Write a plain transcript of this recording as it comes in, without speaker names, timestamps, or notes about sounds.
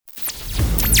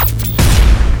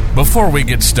Before we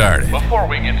get started,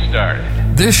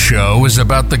 this show is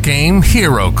about the game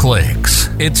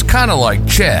HeroClix. It's kind of like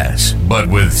chess, but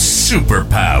with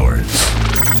superpowers.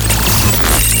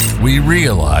 We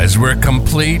realize we're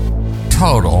complete,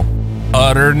 total,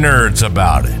 utter nerds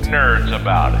about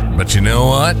it. But you know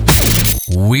what?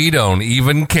 We don't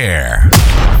even care.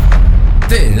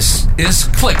 This is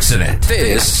Clixinit.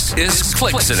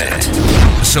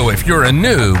 So if you're a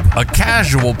noob, a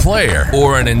casual player,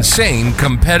 or an insane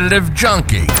competitive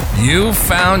junkie, you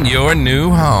found your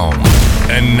new home.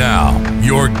 And now,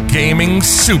 your gaming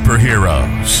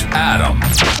superheroes, Adam,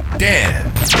 Dan,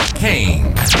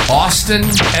 Kane, Austin,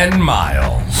 and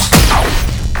Miles.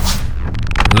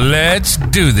 Let's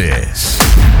do this.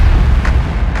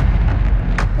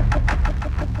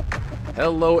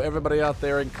 Hello, everybody out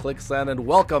there in Clixland, and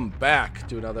welcome back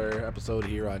to another episode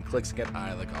here on Clixinit.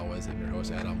 I, like always, am your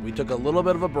host, Adam. We took a little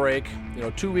bit of a break.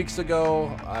 2 weeks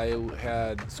ago, I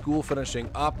had school finishing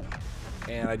up,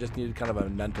 and I just needed kind of a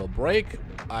mental break.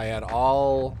 I had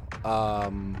all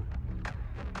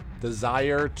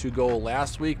desire to go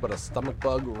last week, but a stomach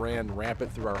bug ran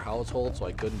rampant through our household, so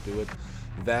I couldn't do it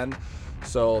then.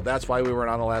 So that's why we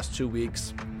weren't on the last 2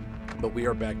 weeks. But we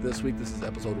are back this week. This is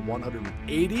episode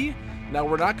 180. Now,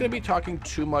 we're not going to be talking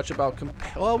too much about...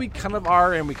 well, we kind of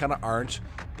are and we kind of aren't.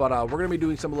 But we're going to be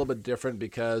doing something a little bit different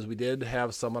because we did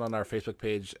have someone on our Facebook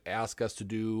page ask us to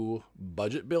do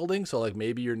budget building. So, like,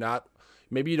 maybe you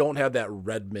don't have that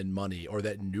Redmond money or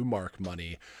that Newmark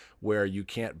money where you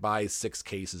can't buy 6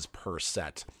 cases per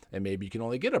set. And maybe you can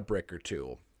only get a brick or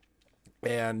two.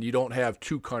 And you don't have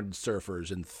 2 Carnage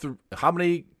Surfers. And how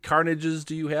many Carnages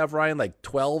do you have, Ryan? Like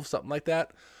 12, something like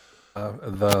that?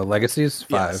 The Legacies?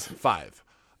 5. Yes, 5.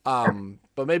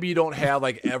 But maybe you don't have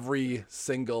like every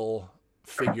single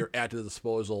figure at the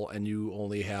disposal and you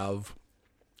only have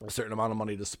a certain amount of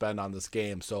money to spend on this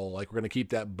game. So like we're going to keep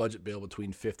that budget bill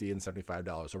between $50 and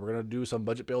 $75. So we're going to do some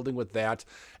budget building with that.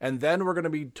 And then we're going to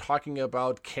be talking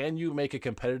about, can you make a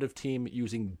competitive team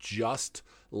using just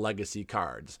Legacy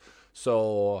cards?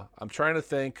 So I'm trying to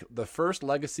think. The first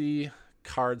Legacy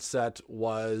card set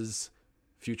was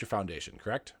Future Foundation,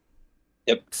 correct?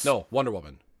 Yep. No, Wonder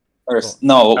Woman.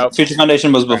 Future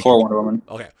Foundation was before Wonder Woman.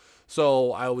 Okay.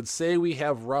 So I would say we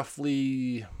have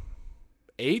roughly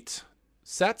 8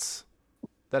 sets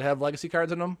that have Legacy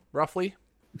cards in them, roughly.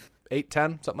 8,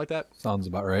 10, something like that. Sounds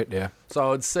about right, yeah. So I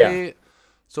would say,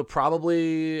 so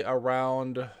probably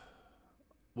around...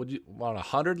 would you want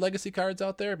 100 Legacy cards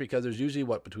out there? Because there's usually,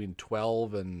 between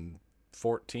 12 and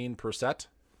 14 per set?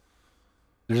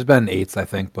 There's been 8s, I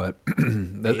think, but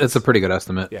it's a pretty good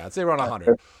estimate. Yeah, I'd say around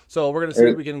 100. So we're going to see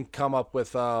if we can come up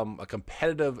with a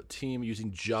competitive team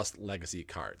using just Legacy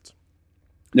cards.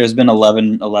 There's been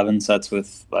 11 sets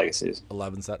with Legacies.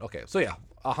 11 set? Okay, so yeah,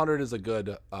 100 is a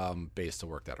good base to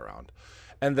work that around.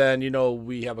 And then,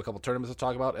 we have a couple tournaments to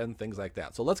talk about and things like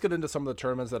that. So let's get into some of the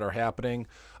tournaments that are happening.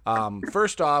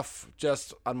 First off,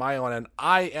 just on my own end,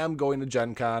 I am going to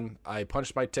Gen Con. I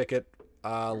punched my ticket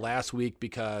last week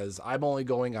because I'm only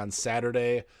going on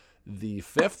Saturday the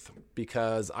 5th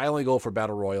because I only go for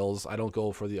Battle Royals. I don't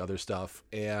go for the other stuff.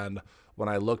 And when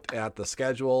I looked at the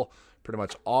schedule, pretty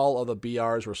much all of the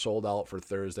BRs were sold out for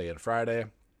Thursday and Friday.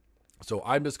 So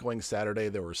I'm just going Saturday.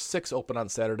 There were 6 open on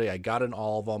Saturday. I got in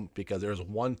all of them because there's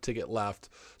 1 ticket left.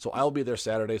 So I'll be there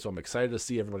Saturday. So I'm excited to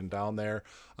see everyone down there.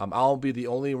 I'll be the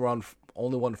only one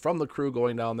from the crew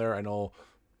going down there. I know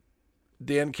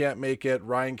Dan can't make it.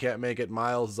 Ryan can't make it.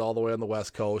 Miles is all the way on the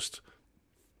West Coast,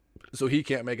 so he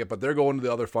can't make it. But they're going to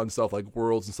the other fun stuff like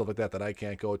Worlds and stuff like that I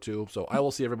can't go to. So I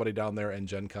will see everybody down there in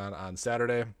Gen Con on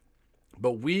Saturday.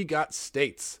 But we got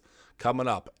states coming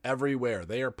up everywhere.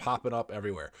 They are popping up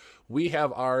everywhere. We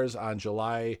have ours on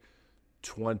July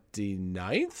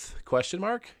 29th? Question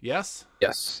mark? Yes?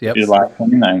 Yes. Yep. July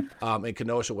 29th. In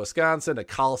Kenosha, Wisconsin, at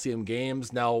Coliseum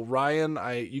Games. Now, Ryan,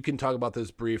 you can talk about this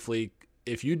briefly.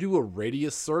 If you do a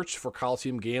radius search for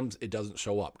Coliseum Games, it doesn't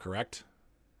show up, correct?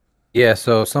 Yeah,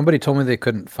 so somebody told me they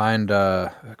couldn't find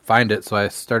it, so I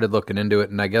started looking into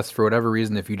it, and I guess for whatever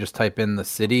reason, if you just type in the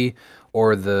city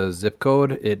or the zip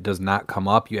code, it does not come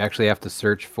up. You actually have to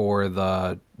search for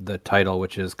the title,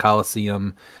 which is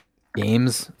Coliseum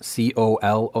Games,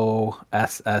 COLOSSEUM.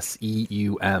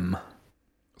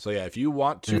 So yeah, if you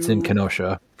want to it's in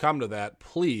Kenosha. Come to that,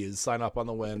 please sign up on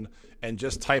the win and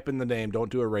just type in the name.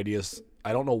 Don't do a radius.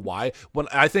 I don't know why. When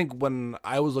I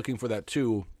was looking for that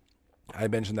too, I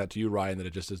mentioned that to you, Ryan, that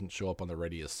it just doesn't show up on the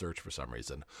radius search for some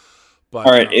reason. But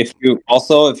all right, if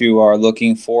you are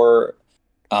looking for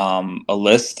a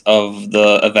list of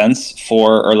the events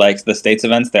or like the state's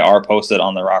events. They are posted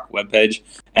on the Rock webpage,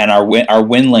 and our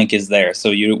win link is there. So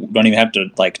you don't even have to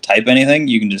like type anything.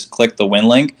 You can just click the win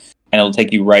link, and it'll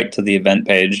take you right to the event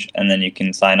page, and then you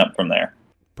can sign up from there.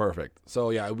 Perfect.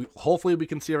 So yeah, hopefully we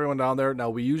can see everyone down there. Now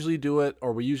we usually do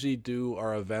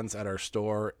our events at our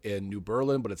store in New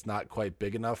Berlin, but it's not quite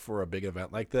big enough for a big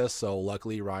event like this. So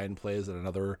luckily Ryan plays at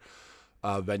another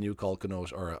venue called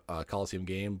Kenosha, or Coliseum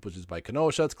Game, which is by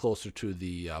Kenosha. It's closer to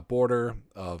the border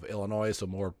of Illinois, so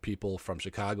more people from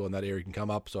Chicago in that area can come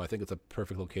up. So I think it's a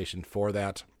perfect location for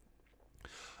that.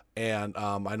 And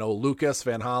I know Lucas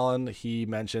Van Hollen, he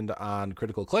mentioned on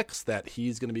Critical Clicks that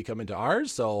he's going to be coming to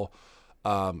ours. So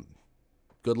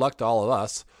good luck to all of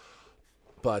us.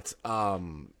 But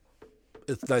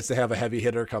it's nice to have a heavy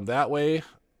hitter come that way.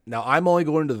 Now, I'm only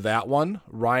going to that one.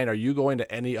 Ryan, are you going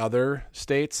to any other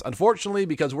states? Unfortunately,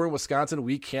 because we're in Wisconsin,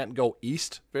 we can't go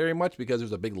east very much because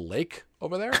there's a big lake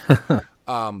over there.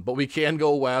 But we can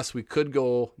go west. We could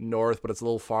go north, but it's a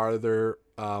little farther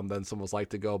than some of us like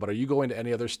to go. But are you going to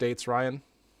any other states, Ryan?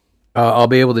 I'll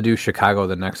be able to do Chicago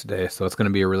the next day, so it's going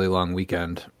to be a really long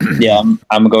weekend. Yeah,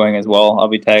 I'm going as well. I'll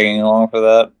be tagging along for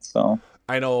that. So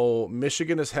I know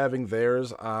Michigan is having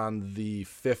theirs on the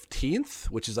 15th,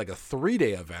 which is like a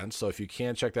 3-day event. So if you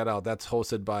can check that out, that's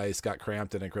hosted by Scott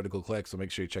Crampton and Critical Click. So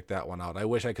make sure you check that one out. I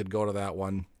wish I could go to that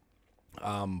one.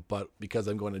 But because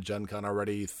I'm going to Gen Con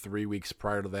already 3 weeks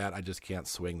prior to that, I just can't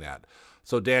swing that.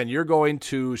 So Dan, you're going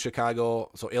to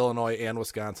Chicago, so Illinois and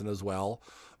Wisconsin as well.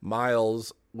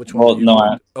 Miles, which one?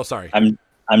 Well, no, sorry.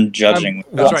 I'm judging.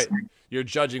 That's right. You're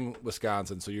judging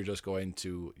Wisconsin, so you're just going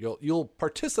to you'll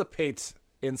participate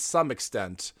in some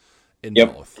extent in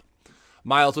both.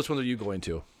 Miles, which one are you going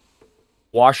to?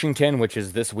 Washington, which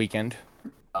is this weekend,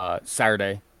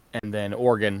 Saturday, and then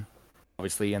Oregon,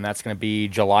 obviously, and that's going to be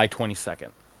July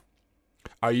 22nd.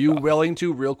 Are you willing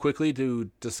to, real quickly, to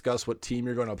discuss what team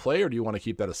you're going to play, or do you want to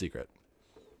keep that a secret?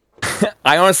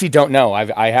 I honestly don't know.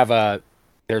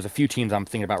 There's a few teams I'm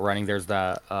thinking about running. There's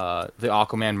the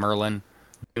Aquaman Merlin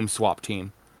Doom Swap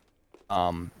team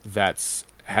that's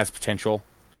has potential.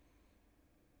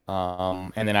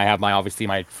 And then I have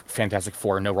my Fantastic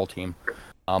Four no roll team.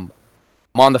 I'm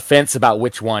on the fence about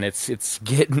which one. It's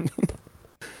getting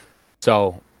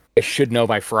so I should know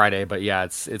by Friday, but yeah,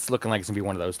 it's looking like it's gonna be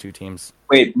one of those two teams.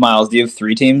 Wait, Miles, do you have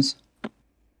 3 teams?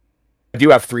 I do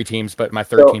have 3 teams, but my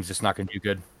third team's just not gonna do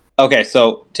good. Okay,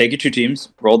 so take your 2 teams,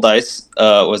 roll dice.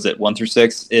 Was it 1 through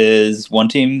 6 is one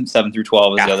team, 7 through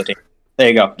 12 is the other team. There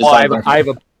you go.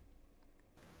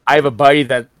 I have a buddy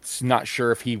that's not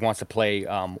sure if he wants to play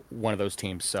one of those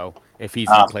teams. So if he's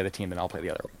going to play the team, then I'll play the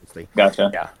other. Obviously.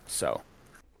 Gotcha. Yeah. So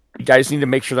you guys need to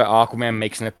make sure that Aquaman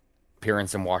makes an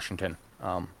appearance in Washington.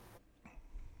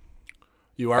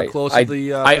 You are close to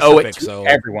the I Pacific, owe it to so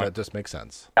everyone. that just makes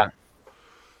sense. Yeah.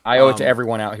 I owe it to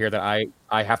everyone out here that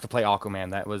I have to play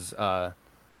Aquaman. That was a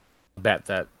bet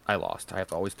that I lost. I have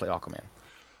to always play Aquaman.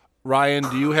 Ryan,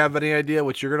 do you have any idea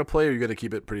what you're going to play, or are you going to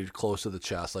keep it pretty close to the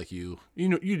chest like you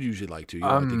usually like to? You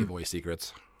don't like to give away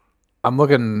secrets. I'm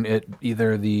looking at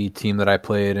either the team that I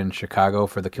played in Chicago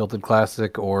for the Kilted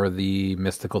Classic or the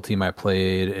Mystical team I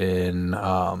played in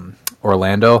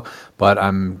Orlando, but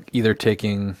I'm either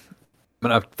I'm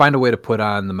going to find a way to put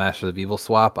on the Masters of Evil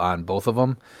swap on both of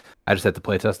them. I just have to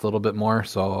play test a little bit more.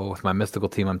 So with my Mystical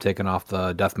team, I'm taking off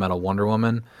the Death Metal Wonder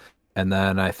Woman. And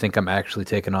then I think I'm actually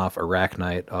taking off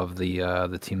Arachnite of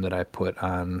the team that I put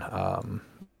on,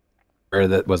 or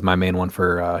that was my main one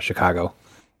for Chicago.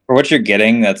 For what you're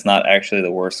getting, that's not actually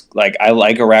the worst. Like, I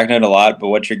like Arachnite a lot, but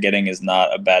what you're getting is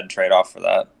not a bad trade-off for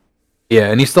that. Yeah,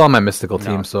 and he's still on my Mystical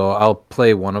team, so I'll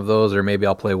play one of those, or maybe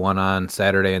I'll play one on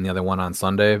Saturday and the other one on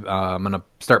Sunday. I'm going to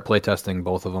start playtesting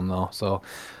both of them, though, so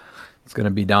it's going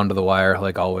to be down to the wire,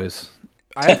 like always.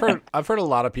 I've heard a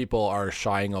lot of people are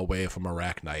shying away from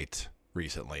Arachnite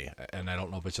recently, and I don't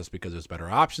know if it's just because there's better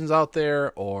options out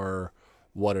there or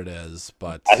what it is.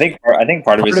 But I think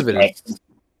part of it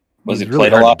was he really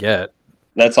played a lot. To get.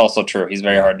 That's also true. He's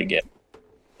very hard to get.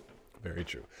 Very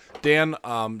true. Dan,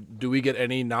 do we get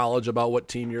any knowledge about what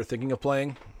team you're thinking of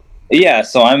playing? Yeah,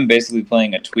 so I'm basically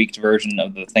playing a tweaked version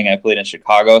of the thing I played in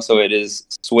Chicago. So it is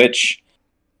Switch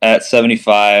at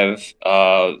 75,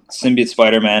 Symbiote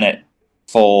Spider-Man at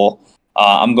full.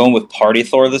 I'm going with Party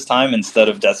Thor this time instead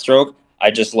of Deathstroke.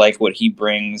 I just like what he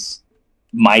brings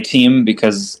my team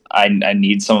because I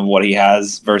need some of what he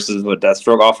has versus what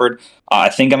Deathstroke offered. I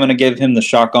think I'm going to give him the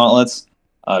Shock Gauntlets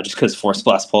just because Force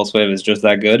Blast Pulse Wave is just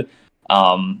that good.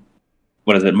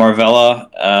 What is it?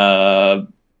 Marvella,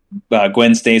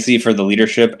 Gwen Stacy for the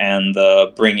leadership and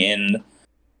bring in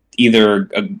either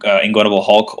Ingunnable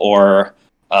Hulk or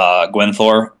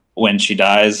Gwenthor when she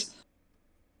dies.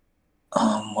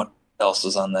 What else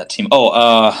is on that team?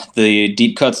 The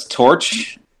Deep Cuts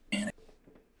Torch. I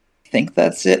think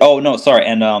that's it. Oh no, sorry,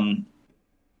 and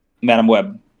Madam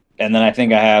Web. And then I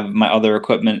think I have my other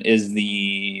equipment is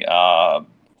the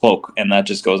cloak, and that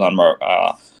just goes on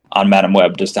Madam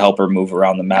Web just to help her move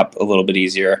around the map a little bit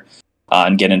easier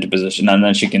and get into position, and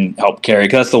then she can help carry.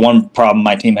 Because that's the one problem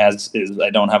my team has is I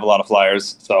don't have a lot of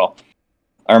flyers.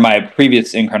 Or my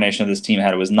previous incarnation of this team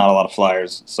was not a lot of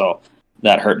flyers, so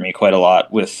that hurt me quite a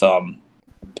lot with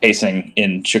pacing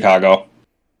in Chicago.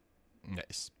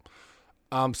 Nice.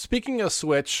 Speaking of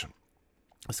Switch,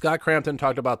 Scott Crampton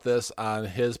talked about this on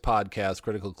his podcast,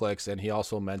 Critical Clicks, and he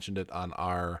also mentioned it on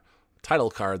our title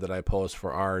card that I post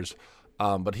for ours.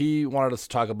 But he wanted us to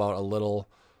talk about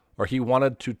he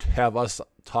wanted to have us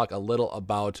talk a little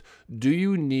about, do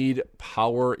you need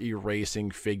power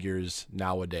erasing figures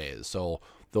nowadays? So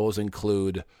those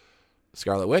include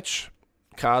Scarlet Witch,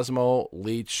 Cosmo,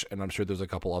 Leech, and I'm sure there's a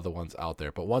couple other ones out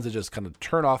there, but ones that just kind of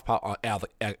turn off power.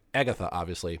 Agatha,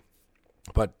 obviously,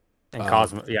 but and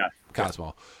Cosmo, yeah.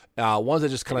 Cosmo. Ones that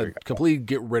just kind of completely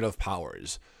get rid of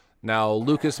powers. Now,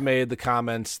 Lucas made the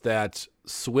comments that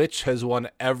Switch has won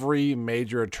every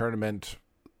major tournament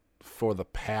for the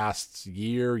past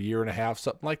year and a half,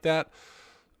 something like that.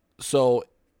 So,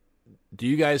 do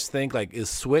you guys think, is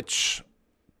Switch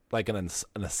like an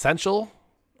essential?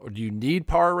 Or do you need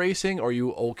power racing? Or are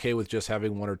you okay with just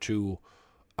having one or two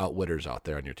Outwitters out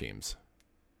there on your teams?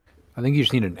 I think you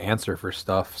just need an answer for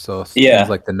stuff. So yeah, things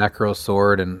like the Necro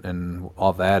Sword and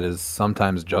all that is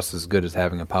sometimes just as good as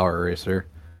having a power eraser.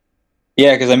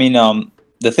 Yeah, because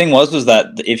the thing was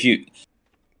that if you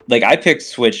I picked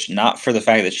Switch not for the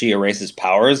fact that she erases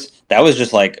powers. That was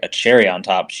just like a cherry on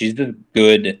top. She's just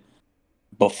good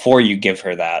before you give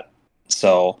her that.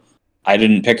 So I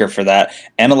didn't pick her for that.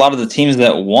 And a lot of the teams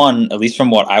that won, at least from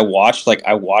what I watched,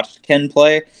 I watched Ken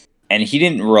play, and he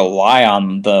didn't rely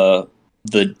on the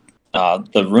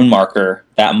rune marker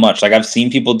that much. I've seen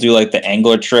people do the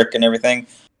angler trick and everything,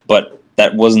 but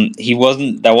that wasn't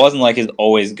like his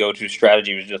always go-to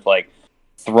strategy. It was just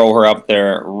throw her up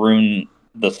there, rune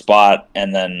the spot,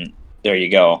 and then there you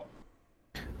go.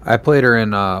 I played her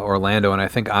in Orlando, and I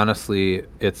think honestly,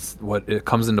 it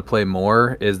comes into play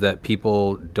more is that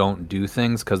people don't do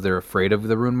things because they're afraid of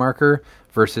the rune marker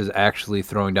versus actually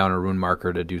throwing down a rune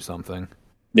marker to do something.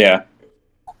 Yeah.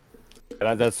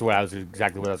 That's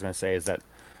exactly what I was going to say, is that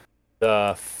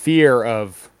the fear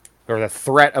of, or the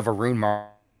threat of a rune mark,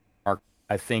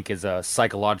 I think, is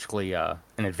psychologically an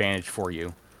advantage for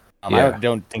you. I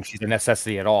don't think she's a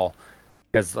necessity at all,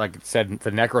 because, like I said, the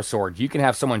Necro Sword, you can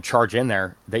have someone charge in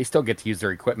there, they still get to use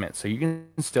their equipment, so you can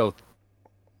still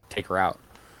take her out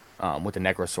with the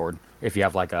Necro Sword if you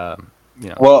have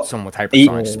someone with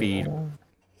hypersonic speed.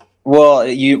 Well,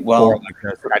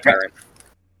 Tyrant.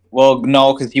 Well,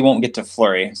 no, because he won't get to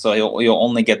flurry, so you'll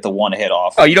only get the one hit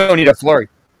off. Oh, you don't need a flurry.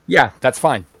 Yeah, that's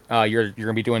fine. You're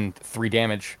gonna be doing 3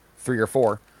 damage, 3 or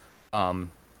 4,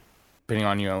 depending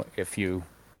on if you.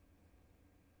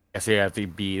 I guess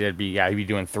he'd be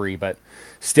doing 3, but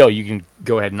still, you can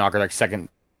go ahead and knock her second,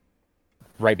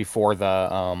 right before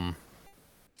the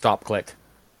stop click.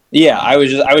 Yeah, I was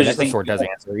just thinking. Sword does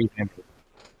answer.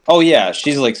 Oh yeah,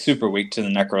 she's super weak to the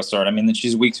Necro Sword.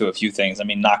 She's weak to a few things.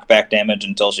 Knockback damage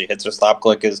until she hits her stop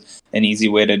click is an easy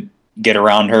way to get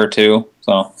around her too.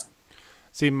 So,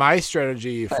 see, my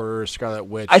strategy for Scarlet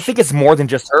Witch, I think it's more than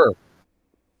just her.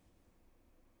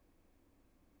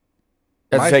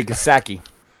 That's Gasaki.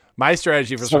 My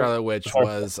strategy for Scarlet Witch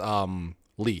was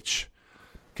Leech,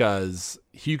 because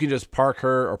you can just park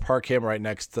her or park him right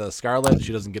next to Scarlet.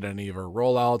 She doesn't get any of her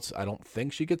rollouts. I don't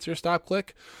think she gets her stop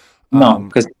click. No,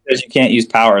 because you can't use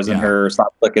powers, and her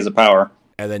stop click is a power.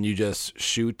 And then you just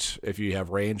shoot if you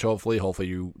have range, hopefully. Hopefully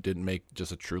you didn't make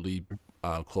just a truly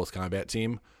close combat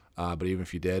team. But even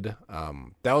if you did,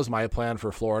 that was my plan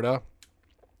for Florida.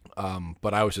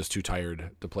 But I was just too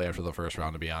tired to play after the first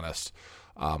round, to be honest.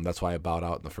 That's why I bowed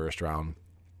out in the first round.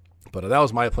 But that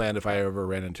was my plan if I ever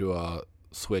ran into a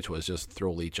Switch, was just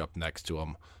throw Leech up next to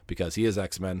him, because he is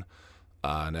X-Men,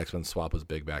 and X-Men swap was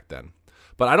big back then.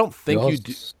 But I don't think you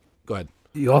do... Go ahead.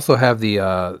 You also have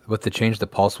the with the change to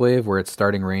Pulse Wave, where its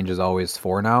starting range is always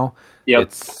 4 now. Yep.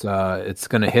 It's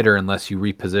going to hit her unless you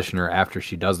reposition her after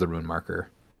she does the rune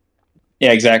marker.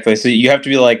 Yeah, exactly. So you have to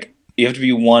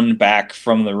be one back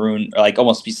from the rune,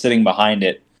 almost be sitting behind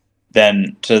it,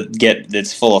 then to get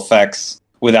its full effects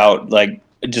without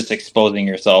just exposing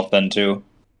yourself then too.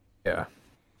 Yeah.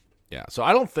 Yeah, so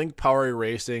I don't think power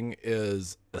erasing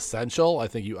is essential. I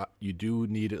think you do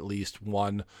need at least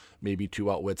 1, maybe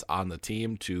 2 outwits on the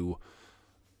team to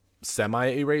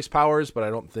semi-erase powers, but I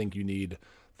don't think you need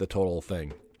the total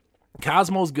thing.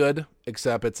 Cosmo's good,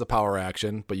 except it's a power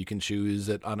action, but you can choose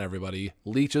it on everybody.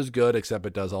 Leech is good, except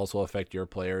it does also affect your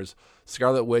players.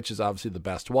 Scarlet Witch is obviously the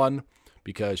best one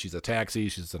because she's a taxi,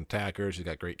 she's an attacker, she's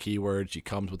got great keywords, she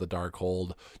comes with a dark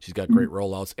hold, she's got great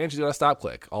rollouts, and she's got a stop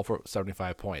click, all for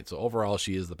 75 points. So overall,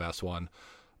 she is the best one.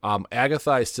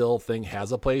 Agatha, I still think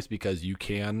has a place because you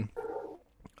can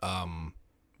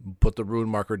put the rune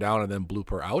marker down and then bloop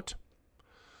her out.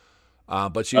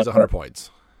 But she's 100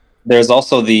 points. There's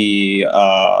also the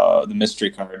mystery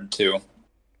card too.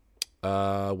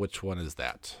 Which one is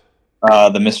that?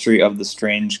 The Mystery of the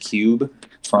Strange Cube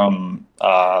from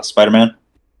Spider-Man.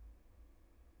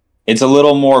 It's a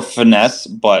little more finesse,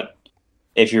 but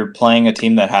if you're playing a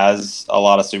team that has a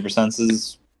lot of super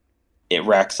senses, it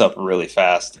racks up really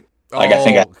fast.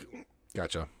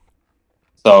 Gotcha.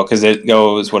 So, because it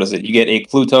goes, what is it? You get a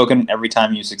clue token every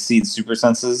time you succeed super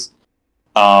senses.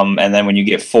 And then when you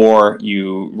get 4,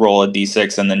 you roll a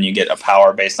d6, and then you get a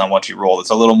power based on what you roll.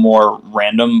 It's a little more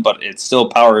random, but it's still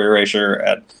power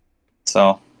erasure.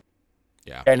 So,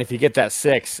 yeah. And if you get that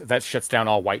 6, that shuts down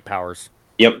all white powers.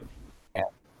 Yep.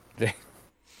 Yeah.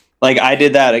 Like, I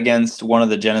did that against one of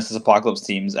the Genesis Apocalypse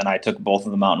teams, and I took both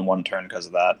of them out in one turn because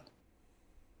of that.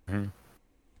 Mm-hmm.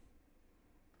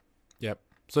 Yep.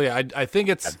 So yeah, I think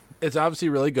it's obviously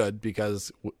really good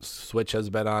because Switch has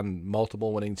been on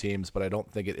multiple winning teams, but I don't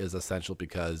think it is essential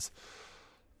because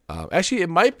actually it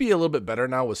might be a little bit better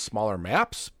now with smaller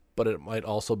maps, but it might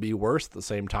also be worse at the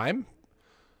same time.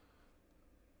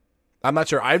 I'm not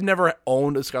sure. I've never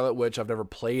owned a Scarlet Witch. I've never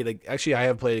played. Actually, I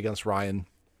have played against Ryan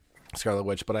Scarlet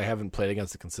Witch, but I haven't played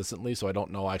against it consistently, so I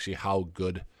don't know actually how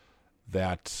good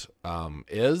that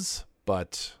is.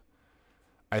 But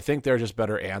I think there are just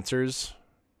better answers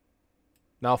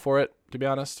now for it, to be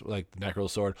honest, like the Necro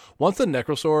Sword. Once the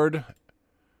Necro Sword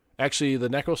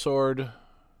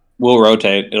will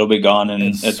rotate. It'll be gone,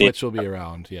 and Switch will be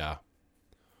around. Yeah.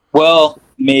 Well,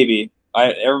 maybe.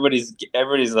 Everybody's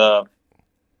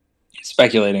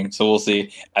speculating, so we'll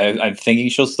see. I'm thinking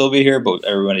she'll still be here, but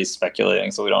everybody's speculating,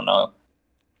 so we don't know.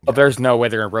 Well, there's no way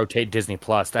they're gonna rotate Disney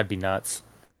Plus. That'd be nuts.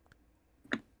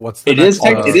 What's the It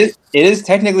is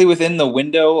technically within the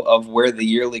window of where the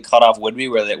yearly cutoff would be,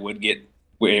 where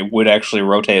it would actually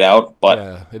rotate out, but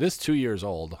yeah, it is 2 years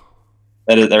old.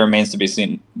 That remains to be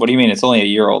seen. What do you mean? It's only a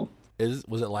year old.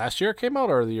 Was it last year it came out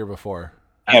or the year before?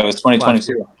 Yeah, it was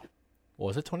 2022.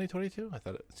 Was it 2022? I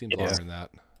thought it seemed longer than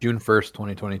that. June 1st,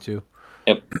 2022.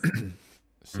 Yep.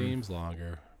 Seems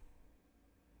longer.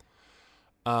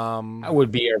 That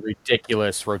would be a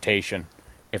ridiculous rotation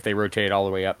if they rotate all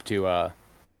the way up to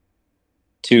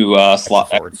slot.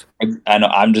 forwards. I know.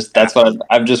 That's what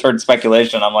I've just heard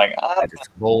speculation. I'm like,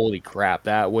 holy crap,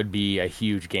 that would be a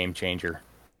huge game changer.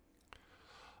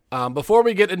 Before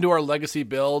we get into our legacy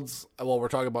builds, while we're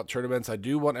talking about tournaments, I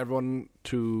do want everyone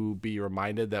to be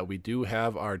reminded that we do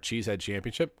have our Cheesehead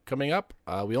Championship coming up.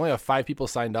 We only have 5 people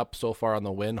signed up so far on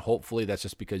the win. Hopefully that's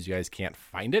just because you guys can't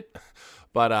find it.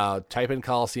 But type in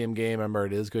Coliseum game. Remember,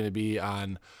 it is going to be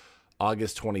on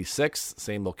August 26th,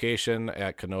 same location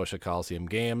at Kenosha Coliseum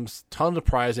Games. Tons of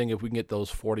prizing if we can get those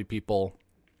 40 people.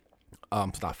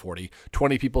 It's not 40,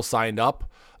 20 people signed up.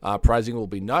 Prizing will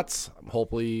be nuts.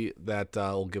 Hopefully that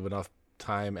will give enough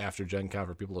time after Gen Con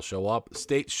for people to show up.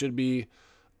 State should be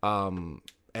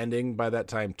ending by that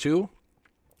time too,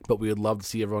 but we would love to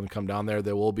see everyone come down there.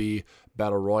 There will be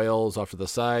battle royals off to the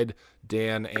side.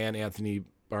 Dan and Anthony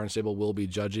Barnstable will be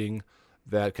judging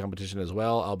that competition as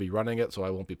well. I'll be running it, so I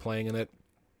won't be playing in it.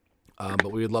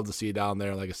 But we would love to see you down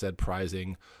there. Like I said,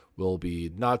 prizing will be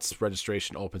nuts.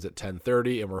 Registration opens at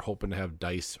 10:30, and we're hoping to have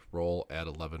dice roll at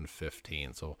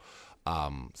 11:15. So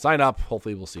sign up.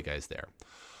 Hopefully we'll see you guys there.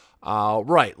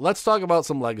 Right, let's talk about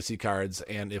some legacy cards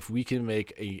and if we can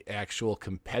make a actual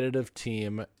competitive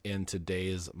team in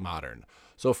today's Modern.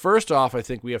 So first off, I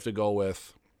think we have to go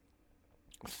with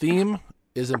theme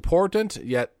is important,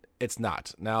 yet it's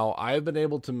not. Now, I've been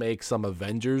able to make some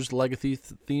Avengers legacy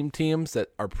theme teams that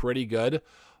are pretty good,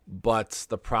 but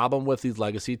the problem with these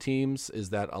legacy teams is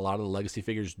that a lot of the legacy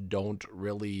figures don't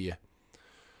really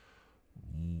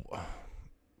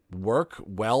work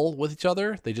well with each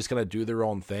other. They just kind of do their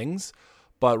own things.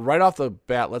 But right off the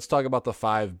bat, let's talk about the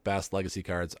 5 best legacy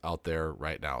cards out there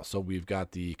right now. So we've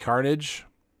got the Carnage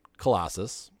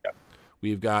Colossus. Yep.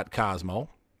 We've got Cosmo.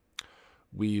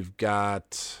 We've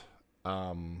got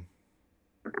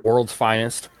World's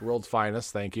Finest. World's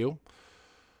Finest, thank you.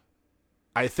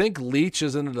 I think Leech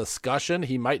is in a discussion.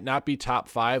 He might not be top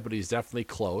 5, but he's definitely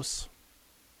close.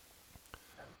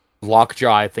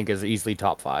 Lockjaw, I think, is easily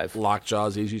top 5. Lockjaw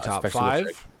is easily top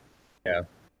 5. Yeah.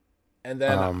 And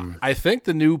then I think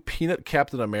the new Peanut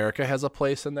Captain America has a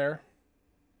place in there.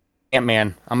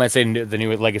 Ant-Man. I'm going to say the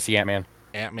new Legacy Ant-Man.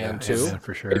 Ant-Man too. Ant-Man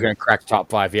for sure. He's going to crack top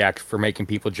 5, yeah, for making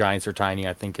people giants or tiny,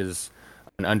 I think is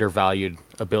an undervalued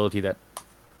ability that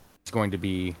is going to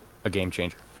be a game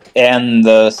changer. And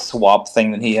the swap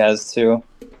thing that he has too.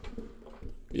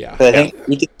 Yeah. I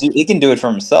think he can do it for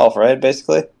himself, right?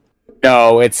 Basically.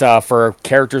 No, it's for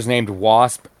characters named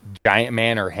Wasp, Giant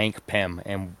Man, or Hank Pym,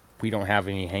 and we don't have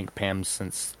any Hank Pyms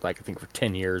since, I think for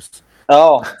 10 years.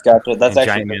 Oh, gotcha. That's And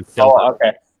actually... Giant Man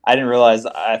okay. I didn't realize.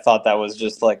 I thought that was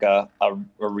just like a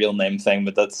real name thing,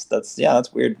 but that's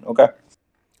weird. Okay.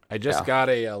 I just got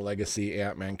a Legacy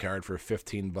Ant-Man card for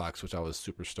 $15, which I was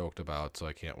super stoked about, so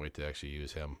I can't wait to actually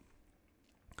use him.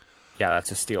 Yeah,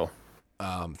 that's a steal.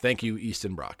 Thank you,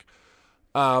 Easton Brock.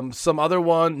 Some other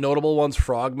notable ones,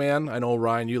 Frogman. I know,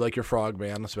 Ryan, you like your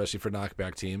Frogman, especially for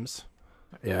knockback teams.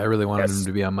 Yeah, I really wanted him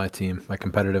to be on my team, my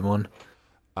competitive one.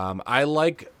 I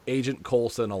like Agent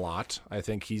Coulson a lot. I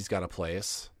think he's got a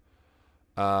place.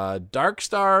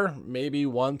 Darkstar, maybe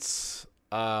once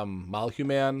Molecule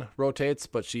Man rotates,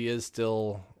 but she is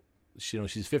still,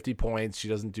 she's 50 points. She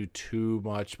doesn't do too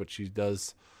much, but she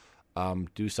does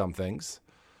do some things.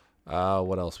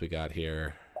 What else we got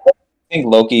here? I think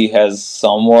Loki has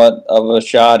somewhat of a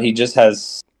shot. He just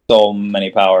has so many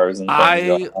powers. And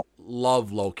I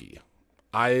love Loki.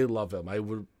 I love him.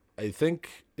 I think,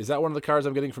 is that one of the cards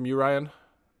I'm getting from you, Ryan?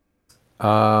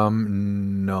 No.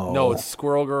 No, it's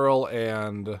Squirrel Girl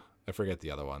and I forget the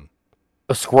other one.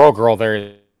 The Squirrel Girl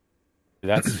there, she's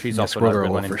Yeah, also Squirrel another Girl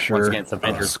good one for in sure. Once Against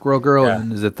Avengers. Squirrel Girl, Yeah.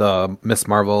 and is it the Miss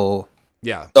Marvel?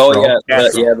 Yeah. Oh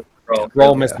Scroll?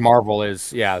 Girl Miss Marvel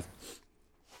is, yeah.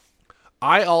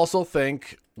 I also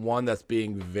think one that's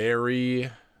being very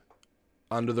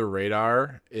under the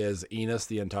radar is Enos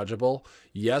the Untouchable.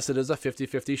 Yes, it is a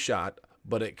 50-50 shot,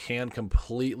 but it can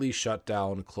completely shut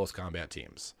down close combat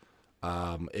teams.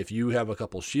 If you have a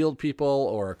couple shield people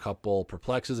or a couple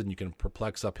perplexes and you can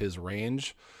perplex up his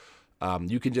range,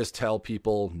 you can just tell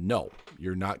people, no,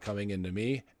 you're not coming into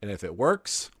me. And if it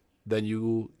works, then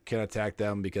you can attack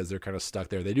them because they're kind of stuck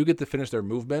there. They do get to finish their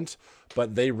movement,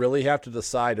 but they really have to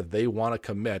decide if they want to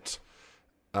commit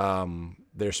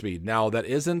their speed. Now, that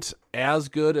isn't as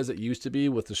good as it used to be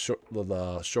with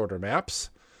the shorter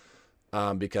maps,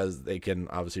 because they can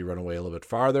obviously run away a little bit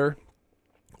farther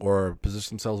or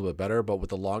position themselves a bit better. But with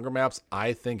the longer maps,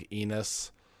 I think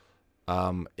Enos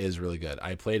is really good.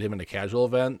 I played him in a casual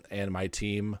event, and my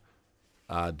team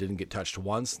didn't get touched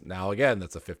once. Now, again,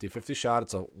 that's a 50-50 shot.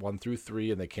 It's a 1 through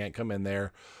 3, and they can't come in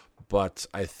there. But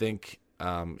I think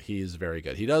he's very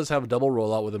good. He does have a double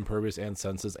rollout with Impervious and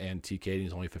Senses and TK, and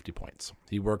he's only 50 points.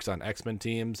 He works on X-Men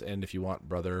teams, and if you want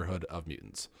Brotherhood of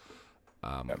Mutants.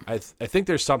 I think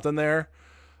there's something there,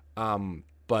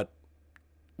 but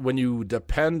when you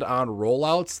depend on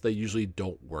rollouts, they usually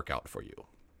don't work out for you.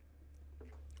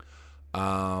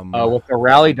 With the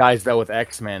rally dies, though, with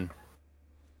X-Men,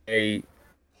 you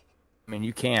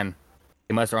can.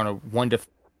 They must run a 1 to...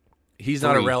 He's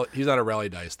not a rally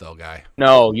dice though, guy.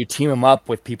 No, you team him up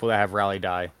with people that have rally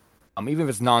die. Even if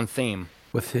it's non-theme.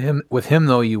 With him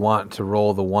though, you want to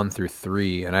roll the 1 through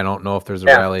 3, and I don't know if there's a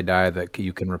rally die that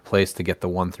you can replace to get the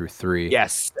 1 through 3.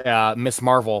 Yes, Miss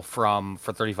Marvel for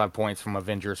 35 points from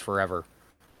Avengers Forever.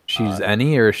 She's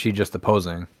any, or is she just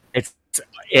opposing? It's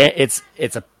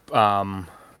a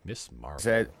Miss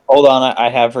Marvel. Hold on, I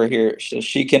have her here.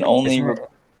 She can only.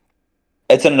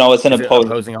 It's an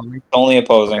opposing. Only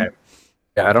opposing. Okay.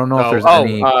 Yeah, I don't know if there's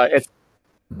any.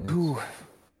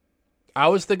 I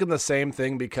was thinking the same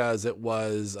thing because it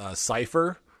was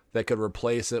Cypher that could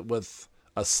replace it with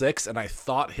a 6, and I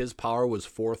thought his power was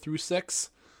 4 through 6,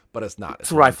 but it's not.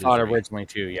 That's what I thought originally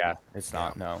too. Yeah, it's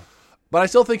not. No, but I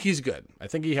still think he's good. I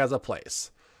think he has a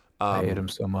place. I hate him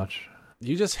so much.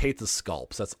 You just hate the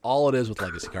sculpts. That's all it is with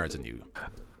legacy cards, and you.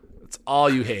 That's all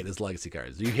you hate is legacy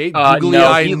cards. You hate googly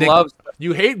eye.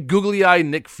 You hate googly eye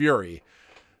Nick Fury.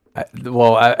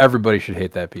 Everybody should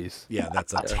hate that piece. Yeah,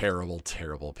 that's a terrible,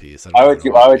 terrible piece. Why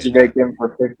would you make him for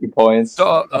 50 points?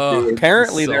 So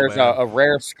apparently, there's a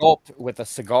rare sculpt with a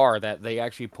cigar that they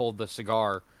actually pulled the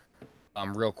cigar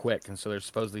real quick, and so there's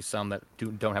supposedly some that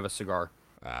don't have a cigar.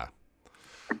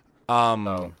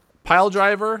 Pile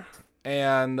Driver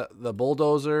and the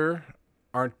Bulldozer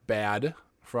aren't bad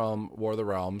from War of the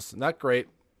Realms. Not great,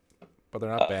 but they're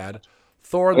not bad.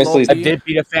 Thor and Loki. I did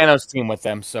beat a Thanos team with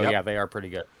them, so yeah, they are pretty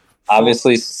good.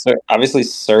 Obviously,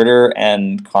 Surtur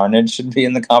and Carnage should be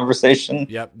in the conversation.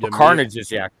 Yep. Well, Carnage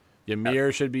is,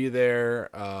 Ymir should be there.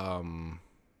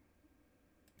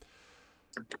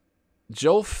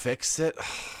 Joe Fixit.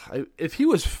 If he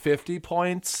was 50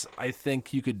 points, I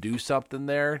think you could do something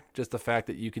there. Just the fact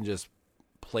that you can just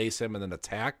place him and then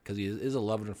attack because he is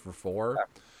 11 for 4.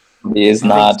 He is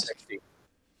not.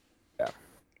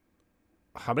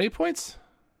 How many points?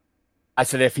 I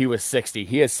said if he was 60,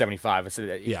 he is 75. I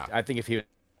said Yeah. I think if he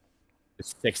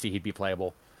was 60, he'd be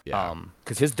playable. Yeah.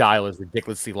 Because his dial is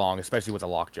ridiculously long, especially with a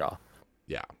lockjaw.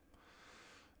 Yeah.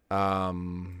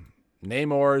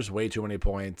 Namor's way too many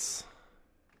points.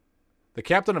 The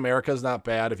Captain America is not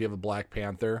bad if you have a Black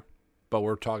Panther, but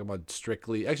we're talking about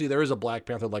strictly. Actually, there is a Black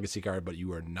Panther Legacy card, but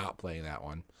you are not playing that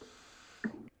one.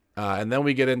 And then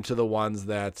we get into the ones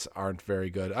that aren't very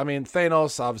good. I mean,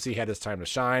 Thanos obviously had his time to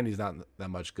shine. He's not that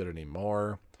much good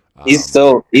anymore. He's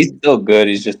still good.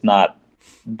 He's just not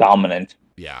dominant.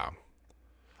 Yeah.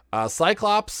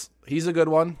 Cyclops, he's a good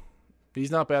one. He's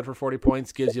not bad for 40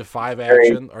 points. Gives you 5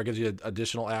 action, or gives you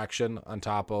additional action on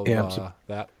top of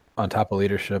that. On top of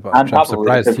leadership. On I'm top of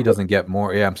surprised leadership. he doesn't get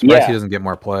more. Yeah, I'm surprised he doesn't get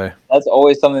more play. That's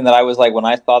always something that I was like, when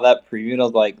I saw that preview, I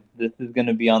was like, this is going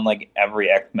to be on like every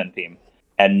X-Men team.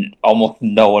 And almost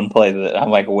no one plays it.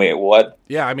 I'm like, wait, what?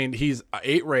 Yeah, I mean, he's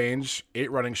 8 range, 8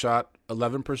 running shot,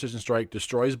 11 precision strike,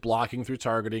 destroys blocking through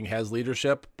targeting, has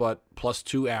leadership, but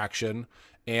 +2 action.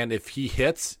 And if he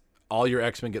hits, all your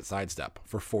X-Men get sidestep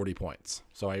for 40 points.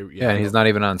 So and he's not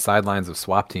even on sidelines of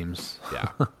swap teams. Yeah.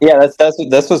 Yeah, that's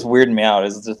what's weirding me out.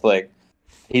 Is just like,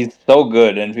 he's so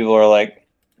good, and people are like,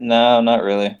 no, not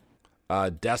really.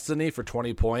 Destiny for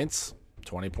 20 points,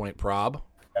 20-point prob.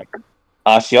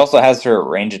 She also has her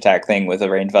range attack thing with a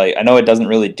range value. I know it doesn't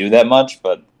really do that much,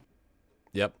 but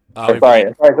Yep. sorry,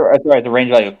 the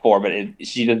range value of 4, but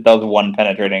she just does 1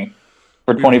 penetrating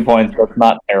for 20 points. That's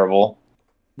not terrible.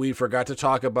 We forgot to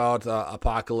talk about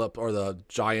Apocalypse, or the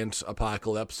giant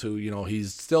Apocalypse, who,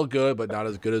 he's still good, but not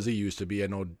as good as he used to be. I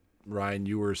know, Ryan,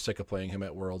 you were sick of playing him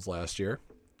at Worlds last year.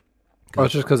 Well,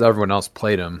 it's just because everyone else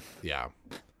played him. Yeah.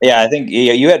 Yeah, I think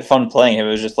you had fun playing him.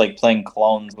 It was just like playing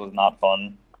clones was not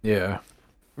fun. Yeah.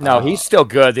 No, he's still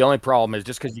good. The only problem is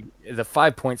just because the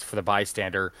 5 points for the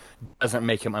bystander doesn't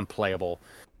make him unplayable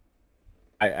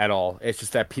at all. It's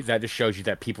just that just shows you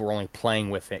that people were only playing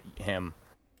with him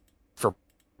for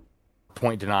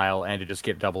point denial and to just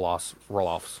get double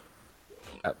roll-offs.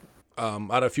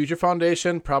 Out of Future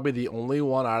Foundation, probably the only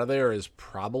one out of there is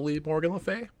probably Morgan Le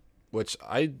Fay, which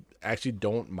I actually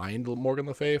don't mind Morgan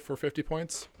Le Fay for 50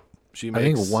 points. I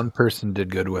think one person did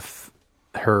good with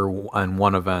her on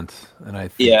one event, and I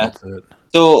think that's it.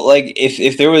 So, like,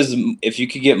 if you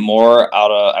could get more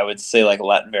out of, I would say, like,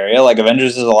 Latveria. Like,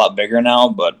 Avengers is a lot bigger now,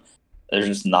 but there's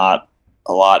just not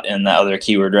a lot in that other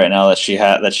keyword right now that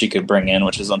she could bring in,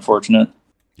 which is unfortunate.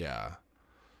 Yeah.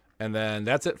 And then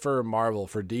that's it for Marvel.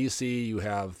 For DC, you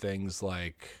have things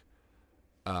like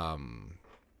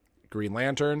Green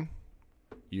Lantern.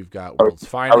 You've got World's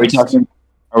Finest.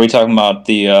 Are we talking about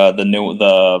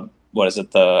the what is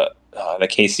it, the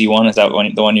KC one? Is that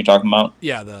the one you're talking about?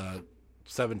 Yeah, the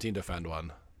 17 defend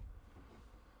one.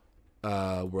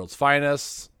 World's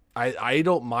Finest. I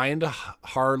don't mind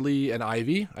Harley and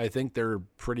Ivy. I think they're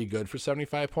pretty good for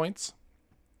 75 points.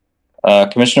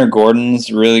 Commissioner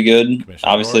Gordon's really good.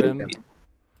 Obviously. Gordon.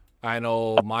 I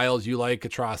know, Miles, you like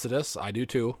Atrocitus. I do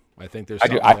too. I think there's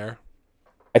something there.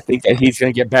 I think that he's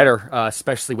going to get better,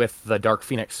 especially with the Dark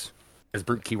Phoenix as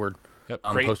brute keyword. Yep.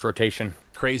 Post-rotation.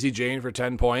 Crazy Jane for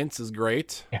 10 points is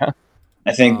great. Yeah.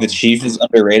 I think the Chief is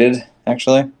underrated,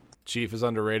 actually. Chief is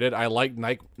underrated. I like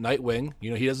Nightwing.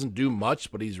 He doesn't do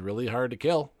much, but he's really hard to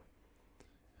kill.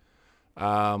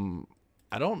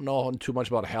 I don't know too much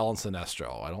about Hal and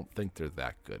Sinestro. I don't think they're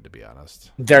that good, to be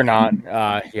honest. They're not.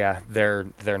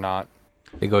 They're not.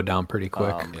 They go down pretty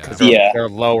quick. Their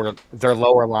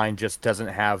lower line just doesn't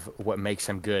have what makes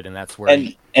him good, and that's where.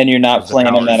 And you're not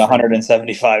playing him at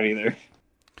 175 either.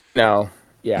 No.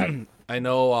 Yeah. I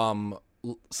know.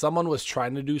 Someone was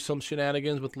trying to do some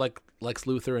shenanigans with like Lex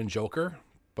Luthor and Joker,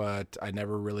 but I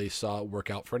never really saw it work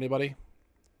out for anybody.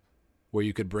 Where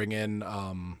you could bring in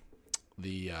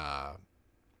you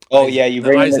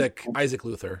bring Isaac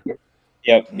Luthor.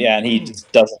 Yep, yeah, and he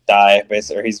just doesn't die,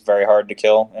 basically, or he's very hard to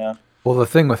kill. Yeah. Well, the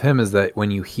thing with him is that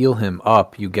when you heal him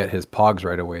up, you get his pogs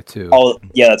right away too. Oh,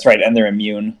 yeah, that's right, and they're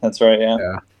immune. That's right,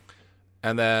 yeah.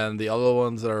 And then the other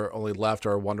ones that are only left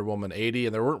are Wonder Woman 80,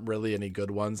 and there weren't really any good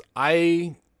ones.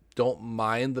 I don't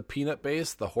mind the peanut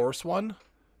base, the horse one,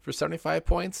 for 75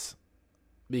 points,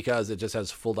 because it just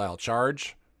has full dial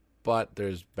charge, but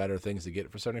there's better things to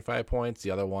get for 75 points.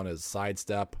 The other one is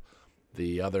sidestep.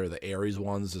 The Ares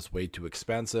one's just way too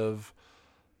expensive.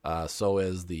 So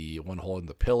is the one holding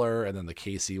the pillar, and then the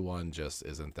KC one just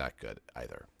isn't that good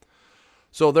either.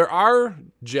 So there are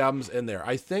gems in there.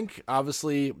 I think,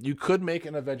 obviously, you could make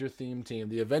an Avenger theme team.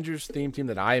 The Avengers theme team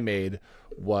that I made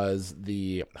was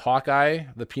the Hawkeye,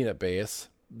 the peanut base,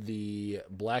 the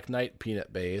Black Knight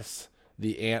peanut base,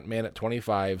 the Ant-Man at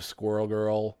 25, Squirrel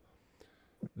Girl,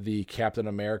 the Captain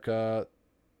America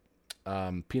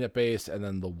peanut base, and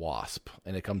then the Wasp.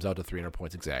 And it comes out to 300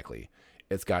 points exactly.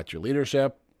 It's got your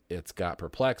leadership. It's got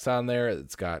Perplex on there.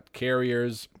 It's got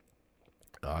carriers.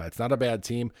 It's not a bad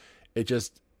team. It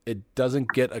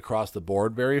doesn't get across the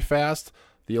board very fast.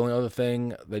 The only other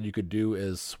thing that you could do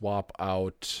is swap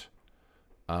out.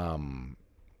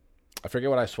 I forget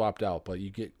what I swapped out, but you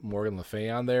get Morgan Le Fay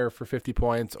on there for 50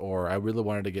 points, or I really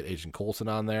wanted to get Agent Coulson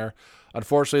on there.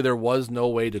 Unfortunately, there was no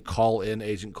way to call in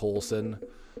Agent Coulson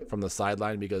from the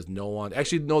sideline because no one.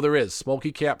 Actually, no, there is.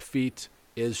 Smoky Cap Feet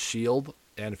is shield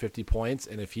and 50 points,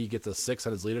 and if he gets a 6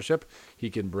 on his leadership, he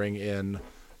can bring in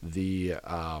the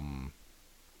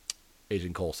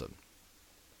Agent Coulson.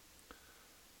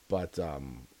 But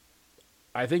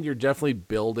I think you're definitely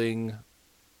building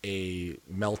a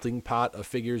melting pot of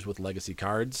figures with legacy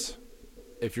cards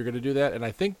if you're going to do that. And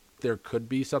I think there could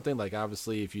be something like,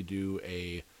 obviously, if you do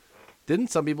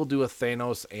didn't some people do a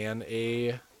Thanos and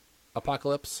a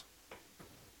Apocalypse?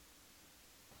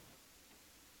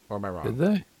 Or am I wrong? Did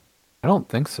they? I don't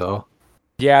think so.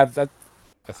 Yeah, that.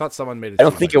 I thought someone made it. I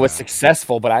don't think it was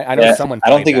successful, but I know someone. I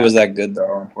don't think played it was that good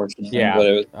though, unfortunately. Yeah, but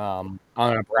it was,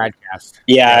 on a broadcast.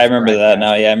 yeah, I remember that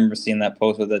now. Yeah, I remember seeing that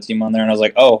post with that team on there, and I was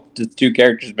like, oh, just 2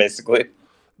 characters basically.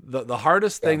 The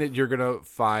hardest thing that you're gonna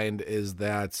find is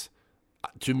that,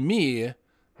 to me,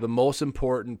 the most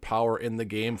important power in the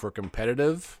game for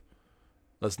competitive.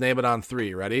 Let's name it on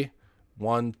 3. Ready?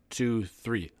 1, 2,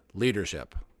 3.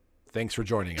 Leadership. Thanks for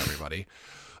joining, everybody.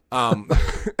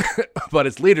 But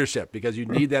it's leadership because you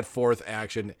need that 4th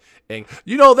action. And that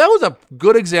was a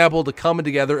good example to coming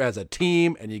together as a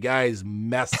team, and you guys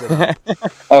messed it up.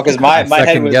 Oh, because my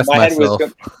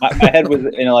head was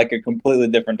in like a completely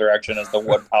different direction as to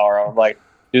what power. I was like,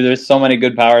 dude, there's so many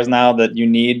good powers now that you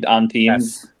need on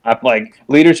teams. Yes. I'm like,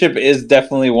 leadership is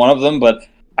definitely one of them, but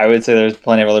I would say there's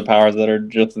plenty of other powers that are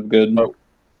just as good. It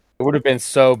would have been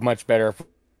so much better if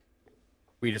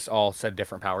we just all said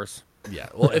different powers. Yeah,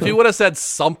 well, if you would have said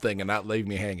something and not leave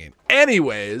me hanging.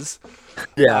 Anyways,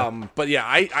 yeah. But yeah,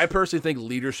 I personally think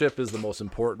leadership is the most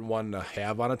important one to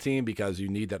have on a team because you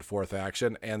need that 4th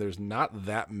action, and there's not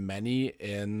that many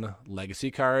in legacy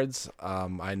cards.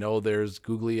 I know there's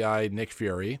Googly Eye Nick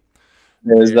Fury.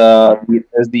 There's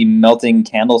the melting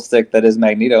candlestick that is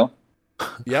Magneto.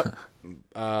 Yep.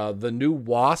 The new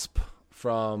Wasp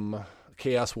from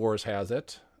Chaos Wars has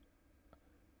it.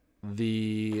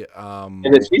 She's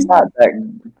not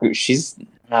that. She's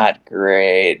not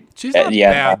great. She's not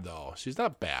bad though. She's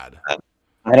not bad.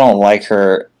 I don't like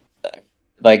her.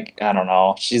 Like, I don't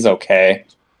know. She's okay.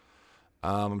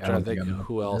 I'm trying to think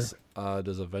who else.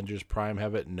 Does Avengers Prime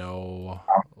have it? No.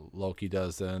 Loki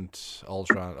doesn't.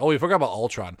 Ultron. Oh, we forgot about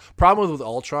Ultron. Problem with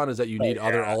Ultron is that you need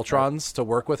other Ultrons to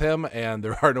work with him, and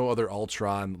there are no other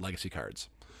Ultron legacy cards.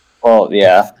 Well,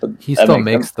 yeah. He still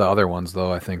makes the other ones,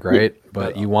 though, I think, right?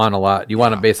 But you want a lot. You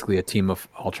want basically a team of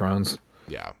Ultrons.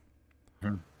 Yeah.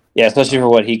 Yeah, especially for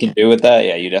what he can do with that.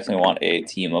 Yeah, you definitely want a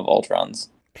team of Ultrons.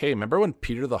 Hey, remember when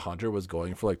Peter the Hunter was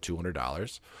going for like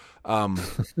 $200?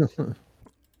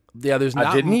 Yeah, there's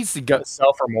not. Didn't he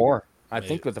sell for more? I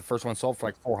think that the first one sold for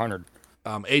like 400.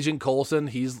 Agent Coulson,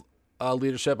 he's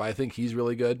leadership. I think he's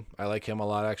really good. I like him a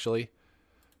lot, actually.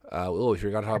 We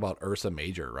forgot to talk about Ursa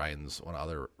Major, one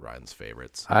of Ryan's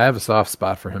favorites. I have a soft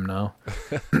spot for him now.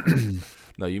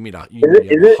 No, you mean is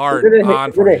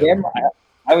it him?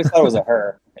 I always thought it was a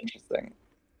her. Interesting.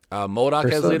 MODOK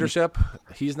has leadership.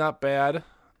 He's not bad.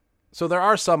 So there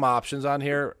are some options on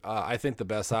here. I think the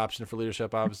best option for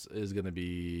leadership is going to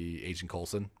be Agent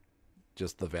Coulson.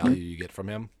 Just the value you get from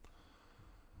him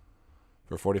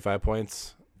for 45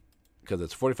 points. Because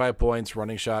it's 45 points,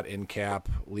 running shot, in cap,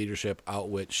 leadership,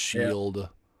 outwit, shield.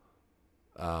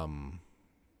 Yeah.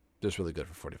 Just really good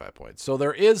for 45 points. So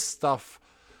there is stuff.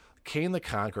 Kane the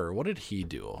Conqueror, what did he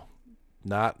do?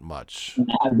 Not much.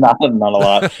 Not a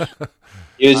lot.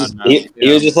 He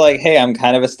was just like, hey, I'm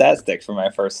kind of a stat stick for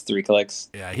my first 3 clicks.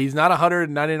 Yeah, he's not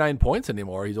 199 points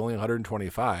anymore. He's only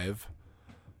 125.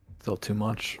 Still too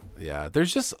much. Yeah,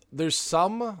 there's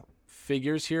some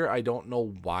figures here I don't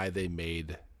know why they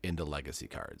made into legacy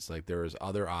cards. Like, there's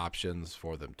other options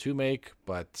for them to make,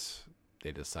 but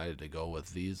they decided to go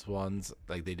with these ones.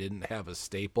 Like, they didn't have a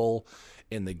staple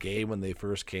in the game when they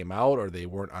first came out, or they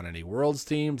weren't on any Worlds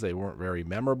teams. They weren't very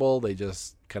memorable. They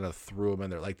just kind of threw them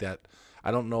in there like that. I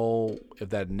don't know if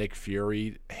that Nick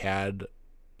Fury had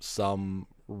some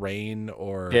reign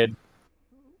or... Did.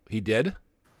 He did?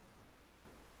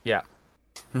 Yeah.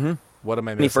 What am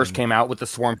I missing? When he first came out with the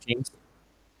swarm teams.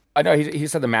 I know he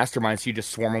said the mastermind, so you just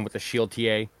swarm him with the shield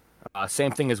TA.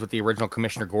 Same thing as with the original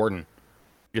Commissioner Gordon.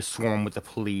 You just swarm him with the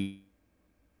police.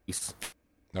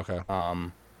 Okay.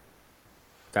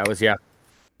 That was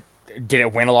Did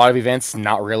it win a lot of events?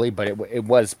 Not really, but it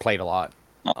was played a lot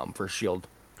for Shield.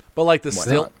 But like the Why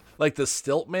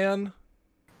stilt man,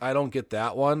 I don't get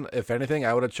that one. If anything,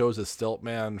 I would have chose the stilt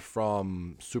man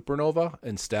from Supernova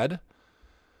instead.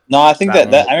 No, I think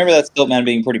That that I remember that Stiltman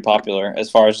being pretty popular as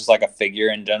far as just like a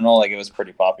figure in general. Like it was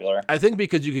pretty popular. I think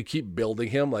because you could keep building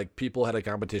him, like people had a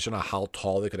competition on how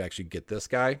tall they could actually get this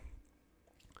guy.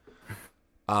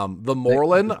 The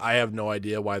Morlin, I have no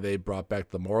idea why they brought back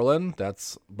the Morlin.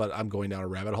 But I'm going down a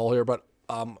rabbit hole here. But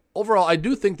overall, I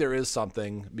do think there is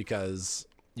something because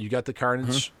you got the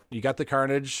Carnage,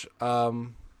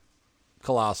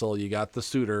 Colossal, you got the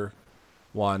Suitor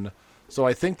one. So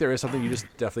I think there is something. You just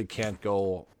definitely can't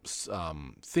go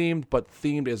themed, but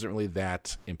themed isn't really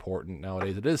that important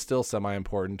nowadays. It is still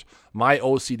semi-important. My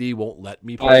OCD won't let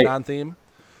me play non-theme,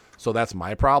 so that's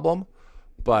my problem.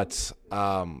 But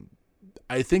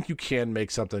I think you can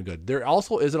make something good. There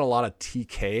also isn't a lot of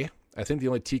TK. I think the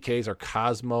only TKs are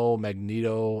Cosmo,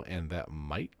 Magneto, and that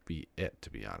might be it, to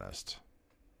be honest.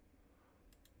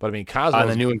 But I mean, Cosmo.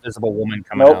 The new Invisible Woman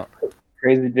coming out.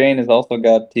 Crazy Jane has also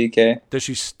got TK. Does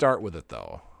she start with it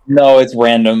though? No, it's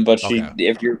random, but she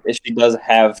Okay. if she does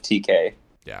have TK.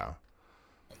 Yeah.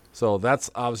 So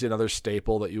that's obviously another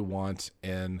staple that you want.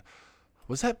 And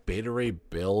was that Beta Ray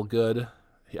Bill good?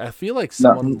 I feel like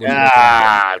someone.